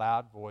out with a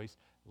loud voice,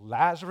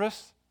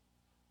 Lazarus,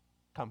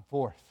 come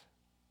forth.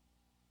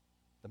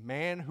 The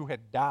man who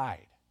had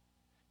died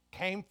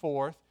came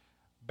forth,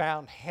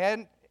 bound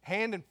hand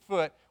and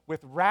foot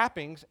with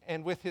wrappings,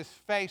 and with his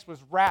face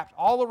was wrapped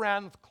all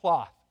around with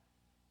cloth.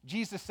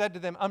 Jesus said to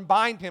them,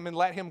 unbind him and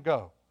let him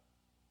go.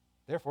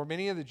 Therefore,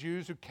 many of the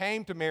Jews who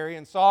came to Mary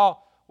and saw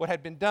what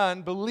had been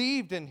done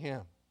believed in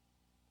him.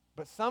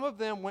 But some of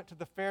them went to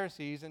the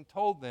Pharisees and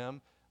told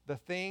them the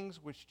things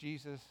which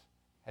Jesus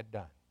had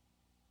done.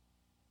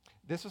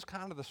 This was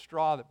kind of the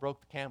straw that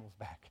broke the camel's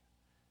back.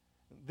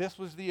 This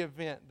was the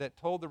event that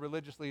told the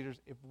religious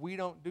leaders, if we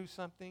don't do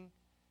something,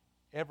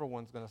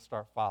 everyone's going to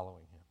start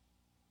following him.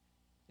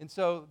 And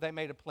so they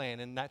made a plan,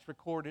 and that's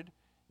recorded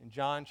in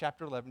John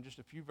chapter 11, just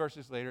a few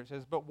verses later. It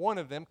says, but one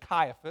of them,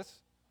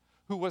 Caiaphas,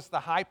 who was the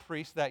high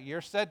priest that year,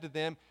 said to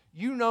them,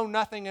 you know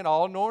nothing at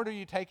all, nor do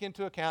you take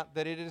into account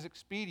that it is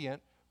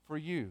expedient for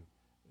you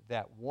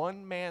that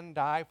one man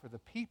die for the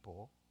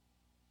people,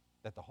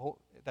 that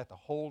the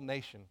whole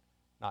nation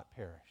not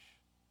perish.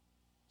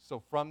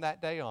 So from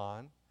that day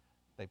on,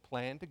 they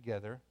planned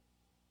together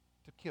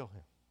to kill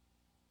him.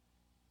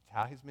 It's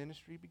how his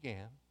ministry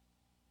began.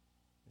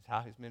 It's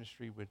how his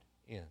ministry would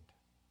end.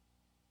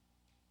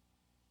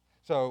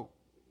 So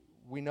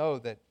we know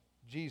that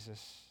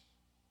Jesus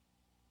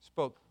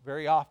spoke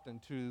very often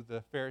to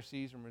the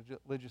Pharisees and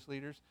religious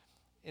leaders,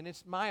 and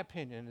it's my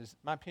opinion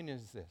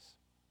is this.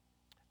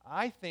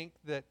 I think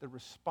that the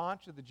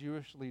response of the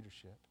Jewish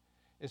leadership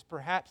is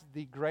perhaps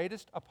the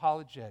greatest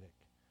apologetic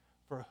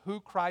for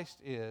who Christ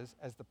is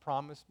as the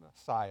promised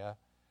Messiah,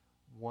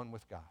 one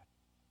with God.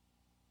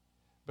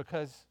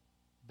 Because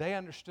they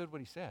understood what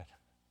he said.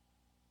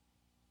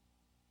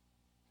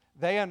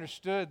 They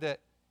understood that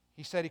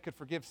he said he could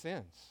forgive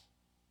sins.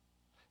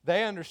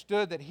 They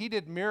understood that he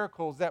did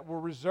miracles that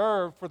were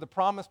reserved for the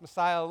promised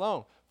Messiah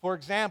alone. For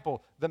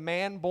example, the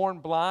man born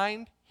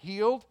blind,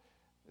 healed.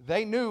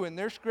 They knew in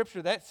their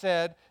scripture that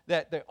said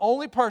that the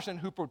only person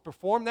who would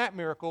perform that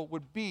miracle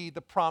would be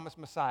the promised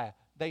Messiah.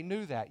 They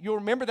knew that. You'll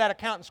remember that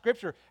account in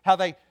Scripture, how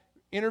they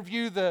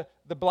interview the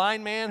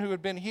blind man who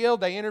had been healed.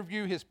 They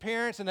interview his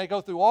parents, and they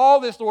go through all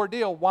this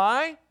ordeal.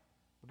 Why?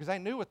 Because they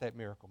knew what that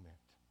miracle meant.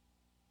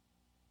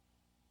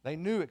 They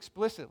knew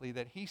explicitly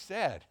that he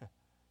said,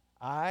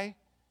 I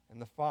and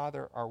the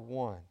Father are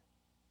one.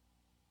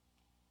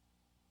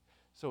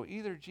 So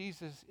either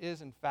Jesus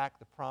is in fact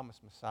the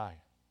promised Messiah,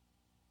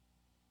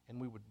 and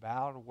we would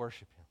bow to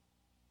worship him,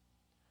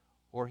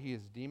 or he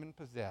is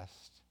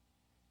demon-possessed,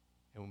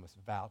 and we must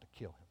vow to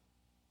kill him.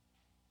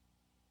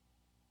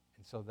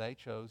 And so they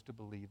chose to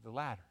believe the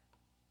latter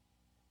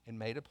and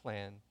made a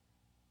plan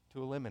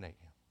to eliminate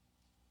him.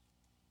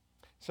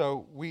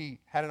 So we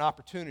had an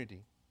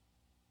opportunity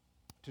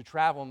to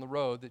travel on the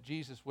road that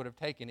Jesus would have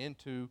taken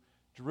into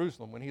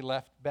Jerusalem when he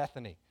left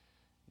Bethany.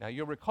 Now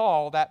you'll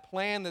recall that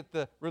plan that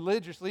the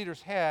religious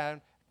leaders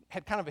had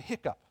kind of a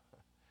hiccup.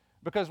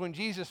 Because when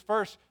Jesus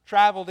first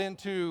traveled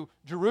into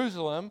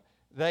Jerusalem,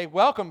 they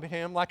welcomed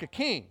him like a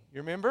king.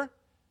 You remember?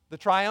 The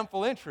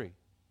triumphal entry.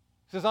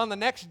 It says, on the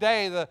next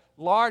day, the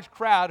large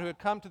crowd who had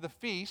come to the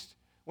feast,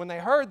 when they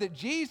heard that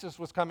Jesus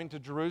was coming to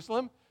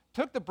Jerusalem,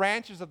 took the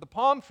branches of the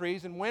palm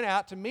trees and went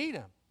out to meet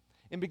him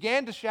and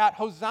began to shout,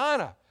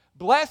 Hosanna!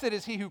 Blessed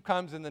is he who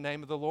comes in the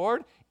name of the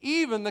Lord,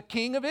 even the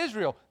King of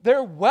Israel.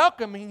 They're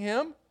welcoming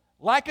him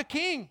like a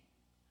king.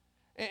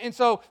 And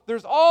so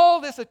there's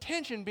all this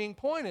attention being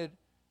pointed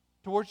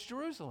towards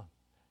Jerusalem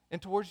and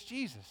towards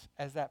Jesus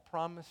as that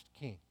promised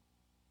king.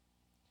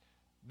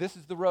 This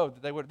is the road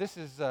that they would. This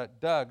is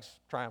Doug's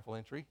triumphal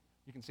entry.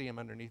 You can see him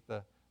underneath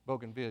the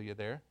bougainvillea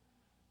there,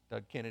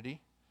 Doug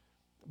Kennedy.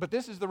 But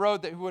this is the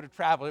road that he would have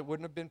traveled. It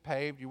wouldn't have been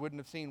paved. You wouldn't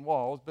have seen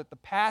walls. But the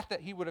path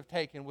that he would have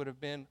taken would have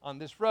been on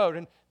this road.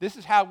 And this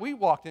is how we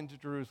walked into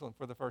Jerusalem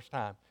for the first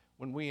time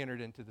when we entered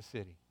into the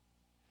city.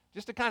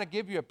 Just to kind of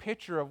give you a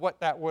picture of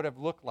what that would have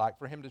looked like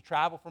for him to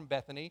travel from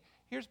Bethany.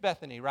 Here's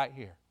Bethany right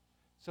here.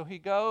 So he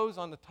goes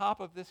on the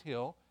top of this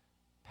hill,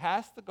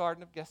 past the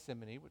Garden of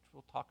Gethsemane, which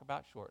we'll talk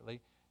about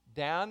shortly,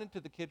 down into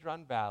the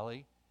Kidron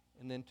Valley,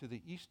 and then to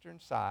the eastern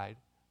side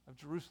of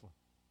Jerusalem.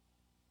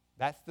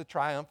 That's the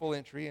triumphal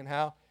entry and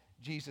how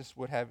Jesus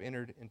would have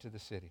entered into the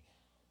city.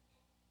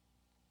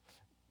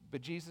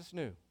 But Jesus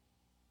knew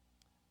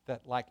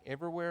that like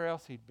everywhere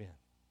else he'd been,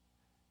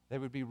 they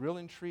would be real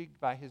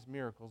intrigued by his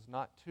miracles,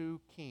 not too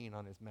keen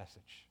on his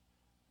message.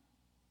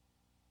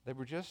 They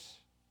were just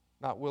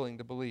not willing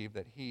to believe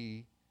that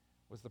he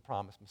was the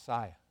promised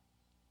Messiah.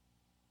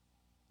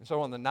 And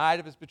so on the night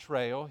of his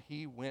betrayal,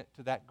 he went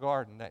to that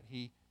garden that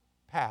he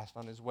passed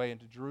on his way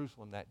into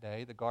Jerusalem that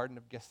day, the Garden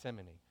of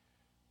Gethsemane.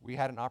 We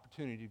had an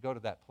opportunity to go to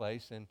that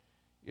place, and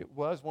it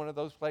was one of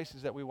those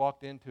places that we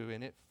walked into,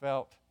 and it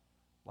felt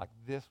like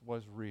this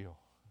was real.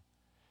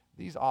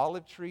 These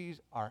olive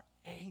trees are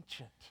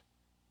ancient.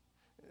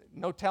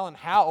 No telling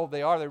how old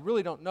they are. They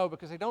really don't know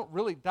because they don't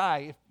really die.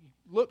 If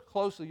you look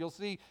closely, you'll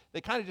see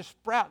they kind of just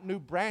sprout new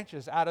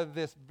branches out of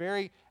this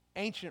very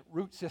ancient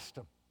root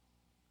system.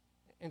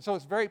 And so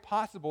it's very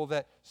possible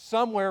that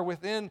somewhere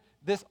within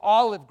this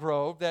olive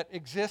grove that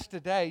exists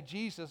today,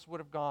 Jesus would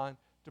have gone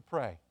to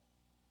pray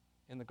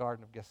in the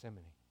Garden of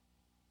Gethsemane.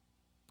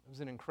 It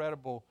was an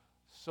incredible,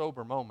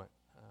 sober moment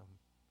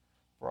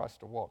for us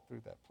to walk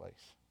through that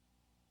place.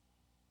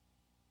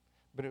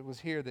 But it was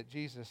here that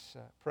Jesus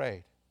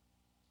prayed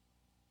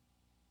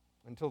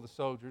until the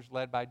soldiers,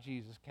 led by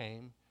Jesus,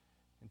 came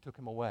and took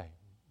him away.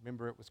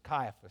 Remember, it was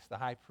Caiaphas, the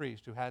high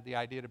priest, who had the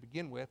idea to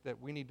begin with that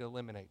we need to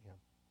eliminate him.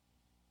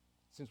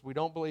 Since we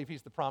don't believe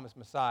he's the promised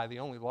Messiah, the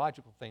only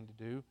logical thing to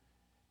do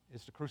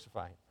is to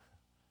crucify him.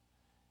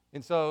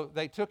 And so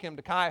they took him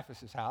to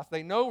Caiaphas' house.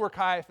 They know where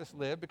Caiaphas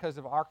lived because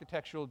of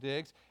architectural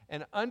digs,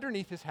 and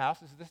underneath his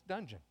house is this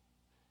dungeon.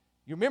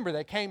 You remember,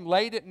 they came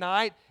late at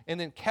night and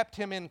then kept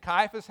him in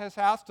Caiaphas'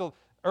 house till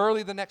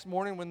early the next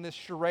morning when this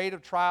charade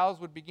of trials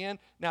would begin.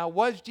 Now,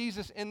 was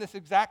Jesus in this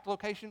exact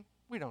location?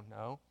 We don't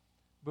know,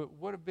 but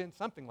would have been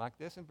something like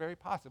this, and very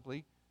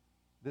possibly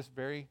this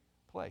very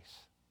place.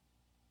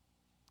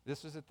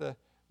 This is at the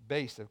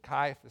base of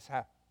Caiaphas'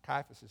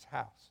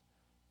 house.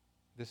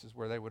 This is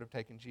where they would have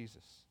taken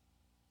Jesus.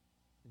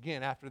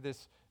 Again, after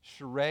this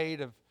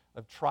charade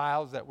of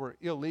trials that were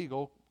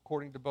illegal,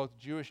 according to both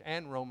Jewish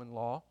and Roman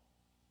law,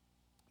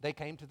 they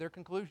came to their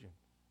conclusion: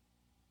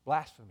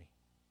 blasphemy.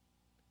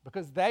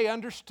 Because they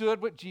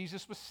understood what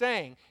Jesus was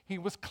saying. He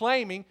was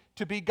claiming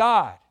to be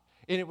God.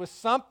 And it was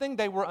something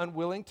they were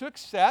unwilling to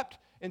accept.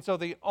 And so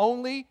the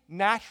only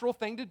natural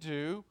thing to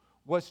do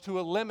was to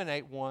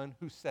eliminate one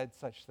who said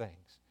such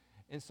things.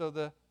 And so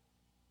the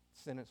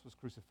sentence was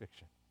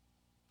crucifixion.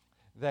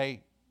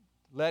 They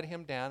led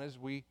him down, as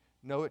we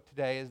know it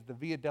today, as the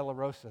Via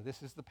Dolorosa.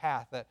 This is the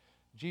path that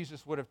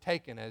Jesus would have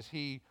taken as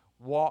he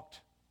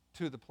walked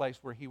to the place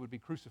where he would be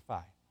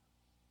crucified.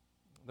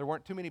 There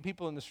weren't too many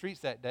people in the streets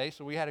that day,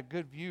 so we had a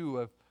good view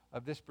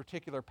of this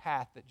particular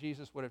path that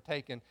Jesus would have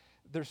taken.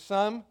 There's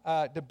some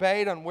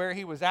debate on where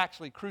he was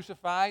actually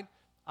crucified.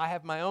 I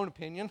have my own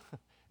opinion,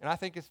 and I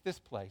think it's this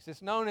place.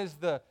 It's known as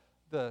the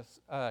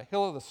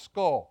Hill of the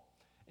Skull.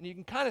 And you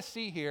can kind of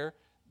see here,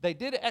 they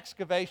did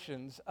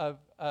excavations of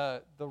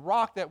the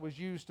rock that was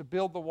used to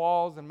build the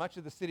walls, and much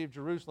of the city of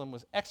Jerusalem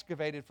was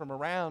excavated from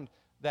around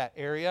that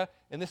area,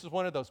 and this is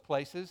one of those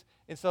places.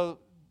 And so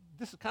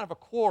this is kind of a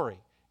quarry,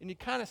 and you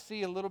kind of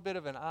see a little bit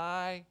of an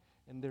eye,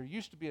 and there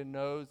used to be a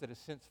nose that has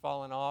since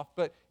fallen off.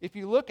 But if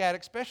you look at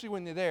it, especially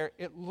when you're there,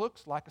 it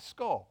looks like a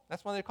skull.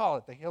 That's why they call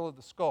it the Hill of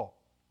the Skull.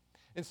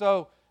 And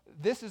so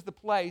this is the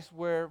place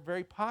where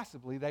very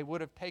possibly they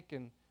would have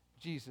taken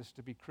Jesus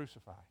to be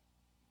crucified.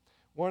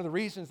 One of the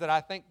reasons that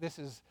I think this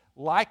is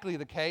likely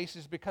the case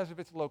is because of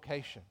its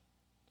location.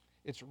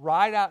 It's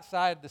right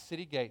outside the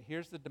city gate.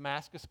 Here's the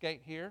Damascus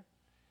gate here.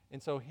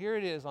 And so here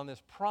it is on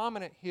this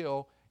prominent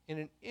hill in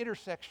an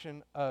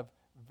intersection of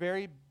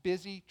very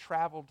busy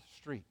traveled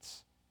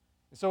streets.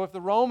 And so if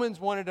the Romans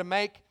wanted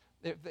to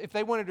if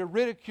they wanted to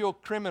ridicule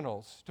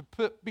criminals,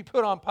 to be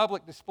put on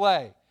public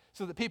display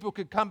so that people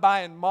could come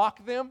by and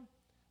mock them,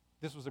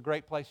 this was a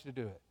great place to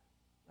do it.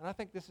 And I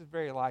think this is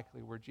very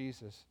likely where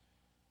Jesus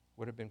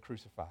would have been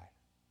crucified.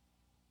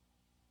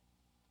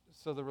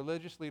 So the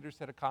religious leaders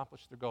had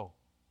accomplished their goal.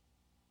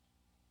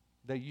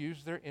 They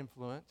used their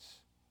influence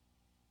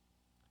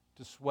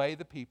to sway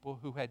the people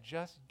who had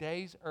just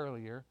days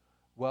earlier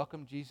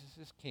welcomed Jesus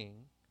as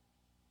king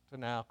to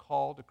now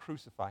call to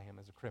crucify him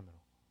as a criminal.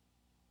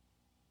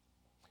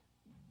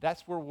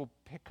 That's where we'll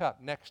pick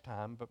up next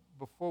time, but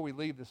before we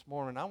leave this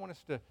morning, I want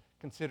us to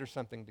consider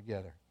something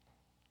together.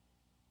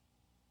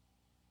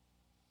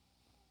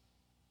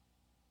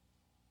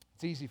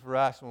 It's easy for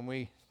us when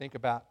we think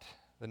about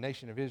the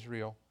nation of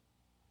Israel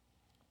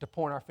to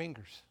point our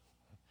fingers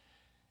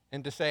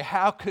and to say,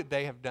 how could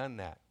they have done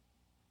that?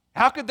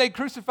 How could they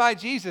crucify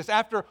Jesus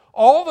after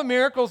all the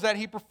miracles that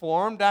he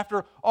performed,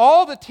 after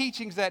all the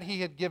teachings that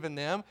he had given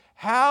them?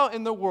 How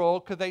in the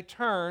world could they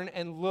turn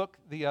and look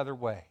the other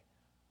way?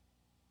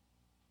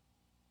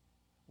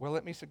 Well,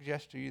 let me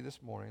suggest to you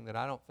this morning that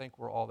I don't think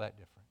we're all that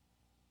different.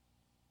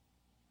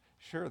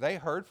 Sure, they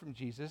heard from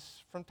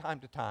Jesus from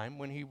time to time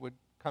when he would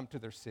come to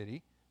their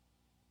city.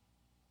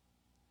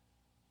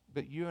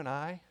 But you and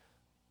I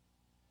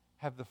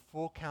have the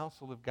full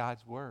counsel of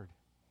God's Word.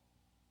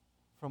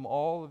 From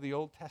all of the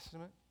Old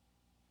Testament,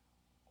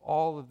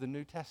 all of the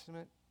New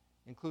Testament,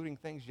 including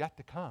things yet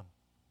to come.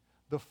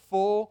 The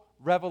full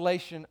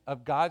revelation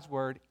of God's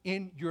Word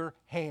in your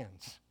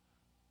hands.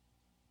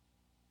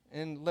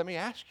 And let me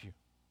ask you,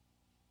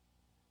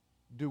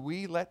 do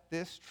we let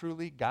this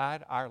truly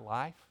guide our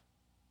life?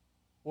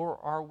 Or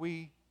are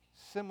we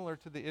similar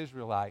to the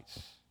Israelites,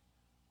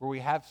 where we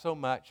have so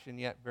much and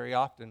yet very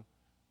often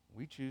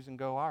we choose and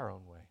go our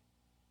own way?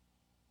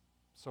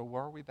 So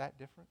were we that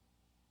different?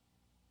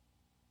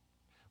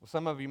 Well,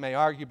 some of you may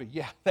argue, but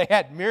yeah, they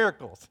had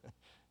miracles.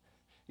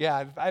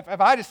 Yeah,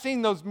 if I'd have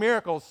seen those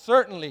miracles,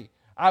 certainly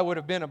I would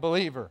have been a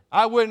believer.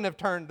 I wouldn't have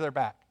turned their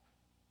back.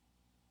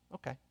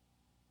 Okay.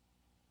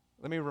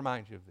 Let me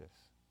remind you of this.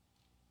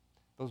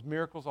 Those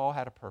miracles all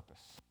had a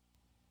purpose.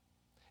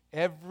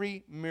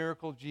 Every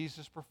miracle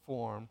Jesus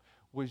performed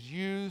was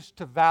used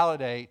to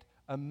validate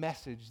a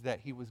message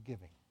that he was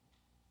giving.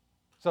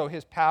 So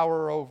his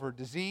power over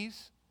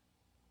disease,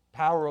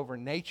 power over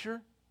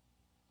nature,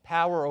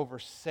 power over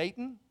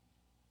Satan,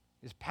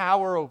 his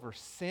power over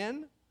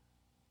sin,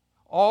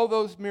 all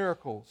those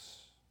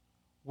miracles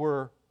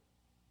were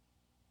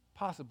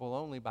possible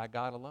only by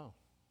God alone.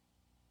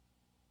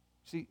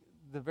 See,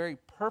 the very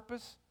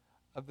purpose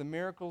of the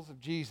miracles of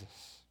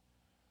Jesus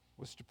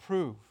was to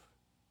prove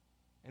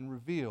and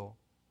reveal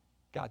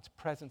God's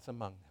presence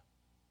among them.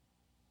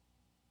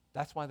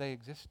 That's why they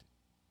existed.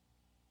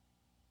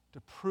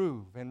 To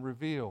prove and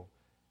reveal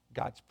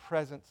God's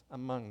presence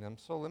among them.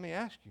 So let me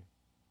ask you,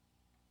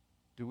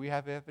 do we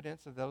have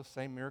evidence of those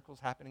same miracles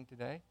happening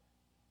today?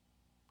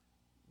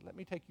 Let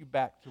me take you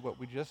back to what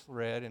we just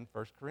read in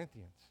 1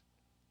 Corinthians.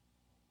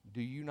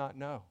 Do you not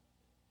know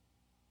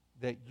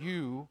that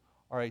you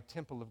are a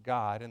temple of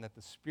God and that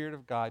the Spirit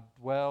of God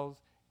dwells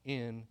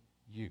in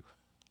you?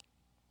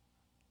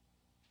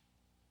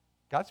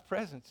 God's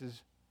presence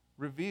is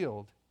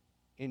revealed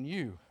in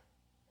you.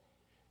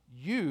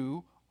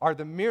 You are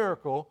the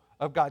miracle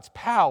of God's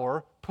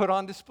power put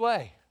on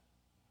display.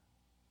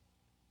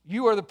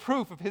 You are the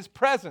proof of his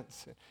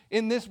presence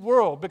in this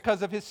world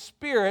because of his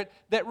Spirit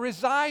that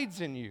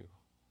resides in you.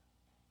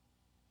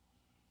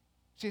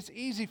 See, it's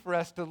easy for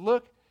us to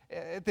look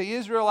at the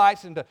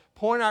Israelites and to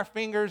point our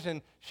fingers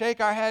and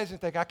shake our heads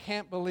and think, I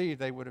can't believe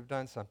they would have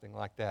done something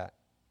like that,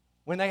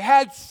 when they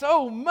had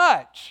so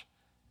much.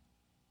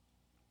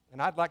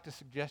 And I'd like to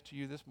suggest to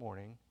you this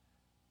morning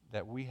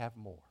that we have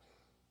more.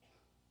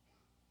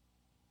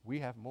 We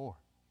have more.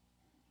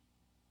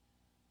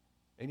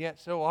 And yet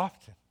so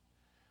often,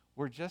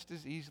 we're just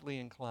as easily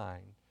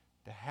inclined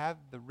to have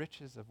the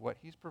riches of what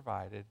he's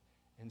provided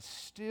and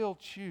still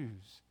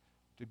choose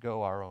to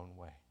go our own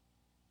way.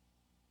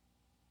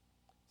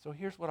 So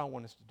here's what I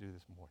want us to do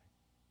this morning.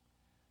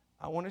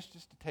 I want us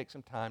just to take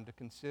some time to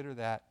consider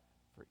that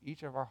for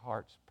each of our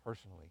hearts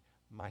personally,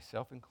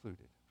 myself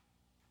included.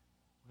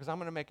 Because I'm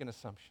going to make an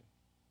assumption.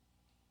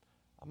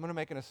 I'm going to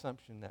make an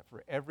assumption that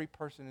for every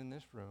person in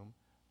this room,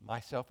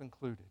 myself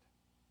included,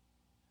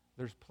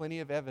 there's plenty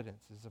of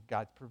evidences of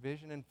God's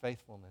provision and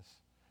faithfulness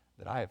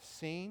that I have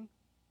seen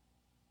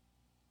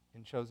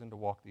and chosen to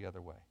walk the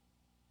other way.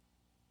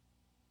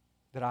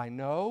 That I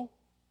know,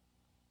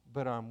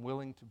 but I'm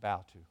willing to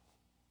bow to.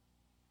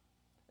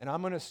 And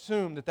I'm going to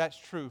assume that that's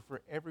true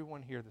for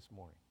everyone here this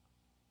morning.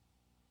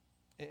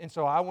 And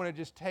so I want to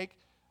just take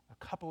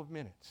a couple of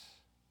minutes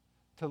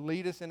to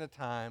lead us in a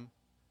time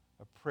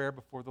of prayer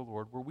before the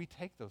Lord where we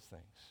take those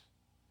things,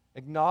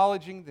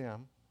 acknowledging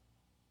them,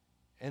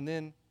 and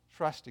then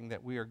trusting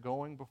that we are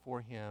going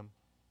before him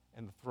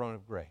and the throne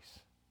of grace.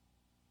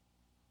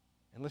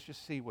 And let's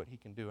just see what he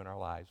can do in our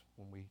lives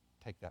when we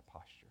take that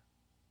posture.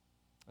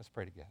 Let's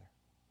pray together.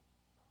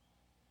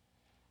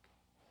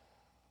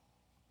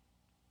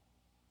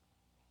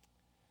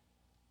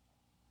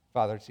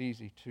 Father, it's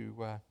easy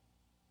to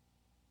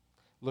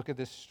look at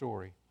this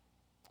story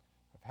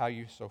of how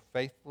you so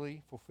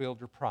faithfully fulfilled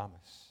your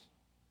promise,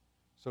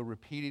 so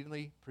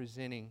repeatedly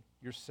presenting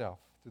yourself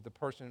through the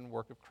person and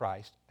work of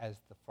Christ as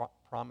the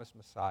promised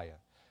Messiah,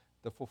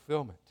 the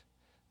fulfillment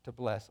to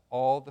bless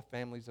all the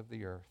families of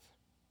the earth.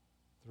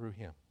 through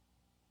him.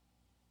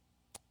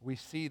 We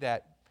see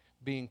that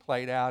being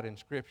played out in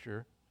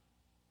Scripture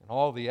and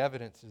all the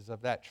evidences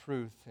of that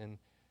truth, and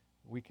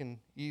we can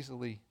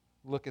easily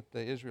look at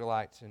the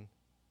Israelites and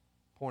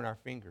point our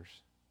fingers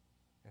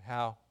at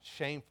how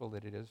shameful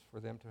it is for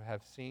them to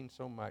have seen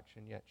so much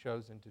and yet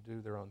chosen to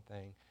do their own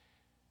thing.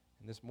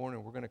 And this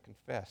morning we're going to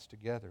confess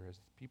together as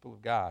the people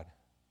of God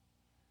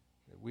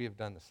that we have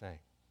done the same.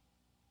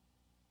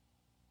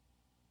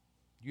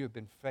 You have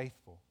been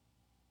faithful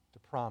to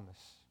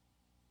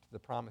the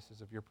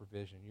promises of your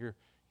provision.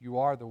 You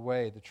are the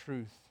way, the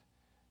truth,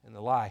 and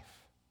the life.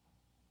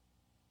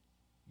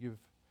 You've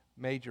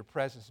made your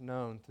presence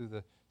known through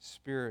the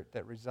Spirit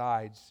that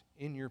resides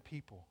in your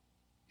people,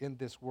 in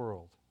this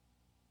world.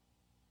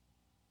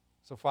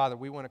 So, Father,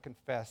 we want to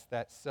confess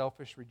that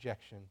selfish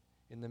rejection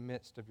in the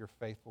midst of your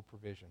faithful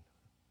provision,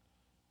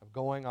 of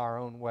going our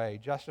own way,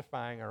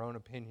 justifying our own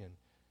opinion,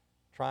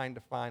 trying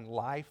to find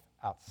life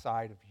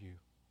outside of you.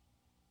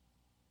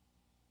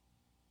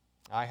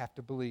 I have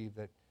to believe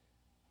that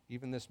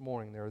even this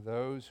morning there are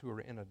those who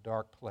are in a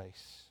dark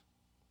place.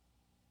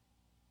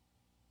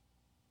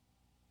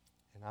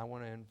 And I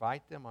want to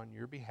invite them on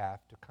your behalf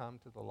to come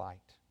to the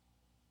light,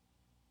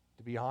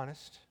 to be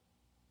honest,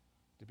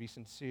 to be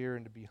sincere,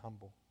 and to be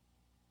humble.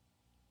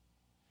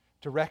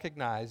 To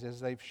recognize, as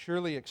they've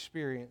surely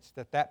experienced,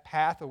 that that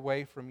path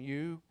away from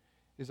you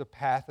is a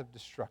path of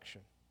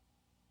destruction.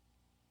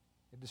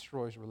 It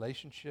destroys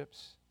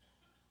relationships.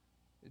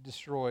 It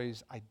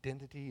destroys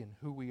identity and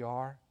who we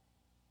are.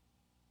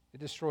 It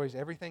destroys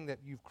everything that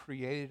you've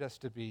created us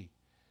to be,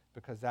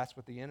 because that's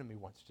what the enemy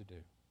wants to do.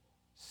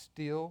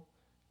 Steal,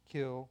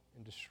 kill,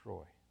 and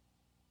destroy.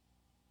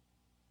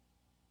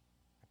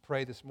 I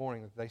pray this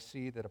morning that they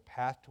see that a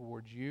path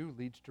towards you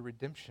leads to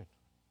redemption.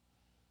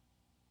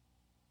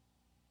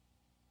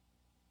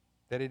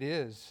 That it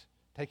is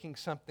taking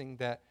something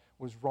that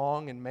was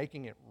wrong and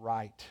making it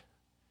right.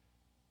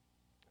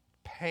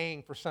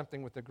 Paying for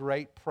something with a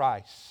great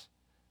price.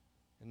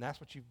 And that's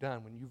what you've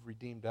done when you've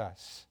redeemed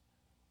us.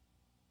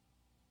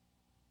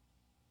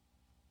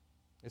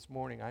 This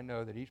morning, I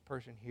know that each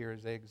person here,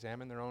 as they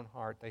examine their own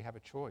heart, they have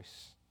a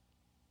choice.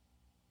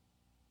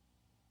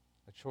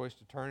 A choice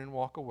to turn and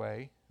walk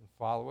away and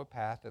follow a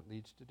path that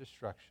leads to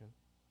destruction,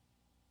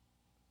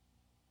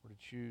 or to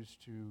choose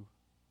to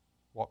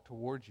walk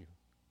towards you,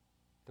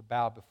 to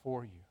bow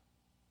before you,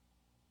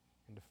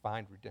 and to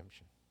find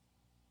redemption.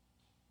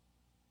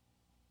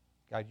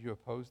 God, you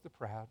oppose the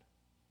proud.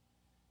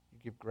 You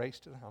give grace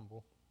to the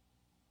humble.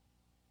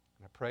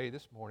 And I pray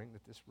this morning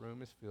that this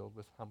room is filled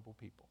with humble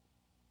people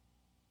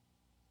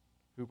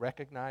who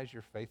recognize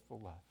your faithful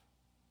love,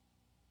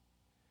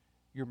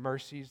 your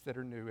mercies that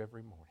are new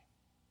every morning,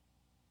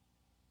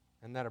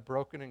 and that a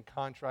broken and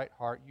contrite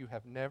heart you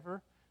have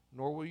never,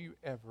 nor will you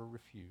ever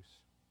refuse.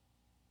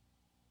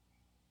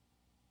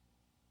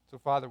 So,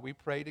 Father, we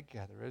pray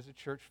together as a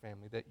church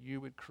family that you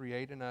would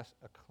create in us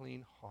a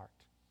clean heart,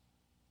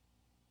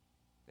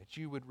 that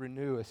you would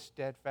renew a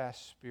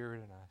steadfast spirit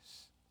in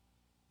us,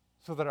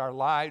 so that our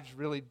lives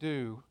really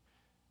do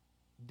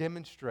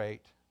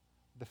demonstrate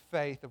the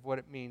faith of what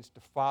it means to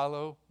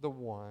follow the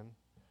one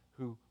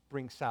who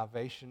brings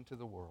salvation to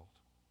the world.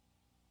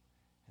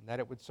 And that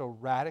it would so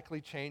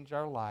radically change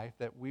our life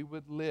that we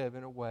would live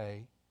in a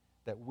way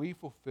that we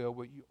fulfill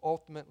what you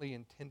ultimately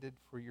intended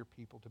for your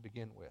people to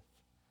begin with.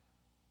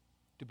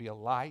 To be a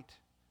light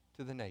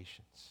to the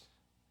nations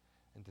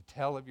and to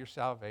tell of your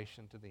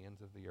salvation to the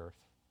ends of the earth.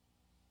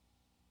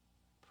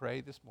 Pray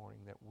this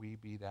morning that we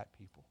be that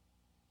people,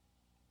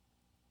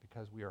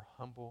 because we are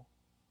humble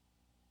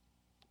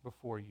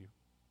before you,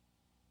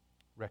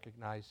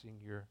 recognizing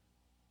your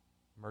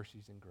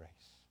mercies and grace.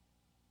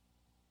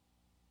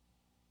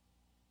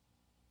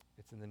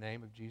 It's in the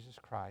name of Jesus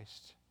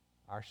Christ,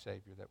 our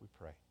Savior, that we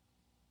pray.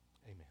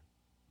 Amen.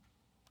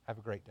 Have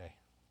a great day.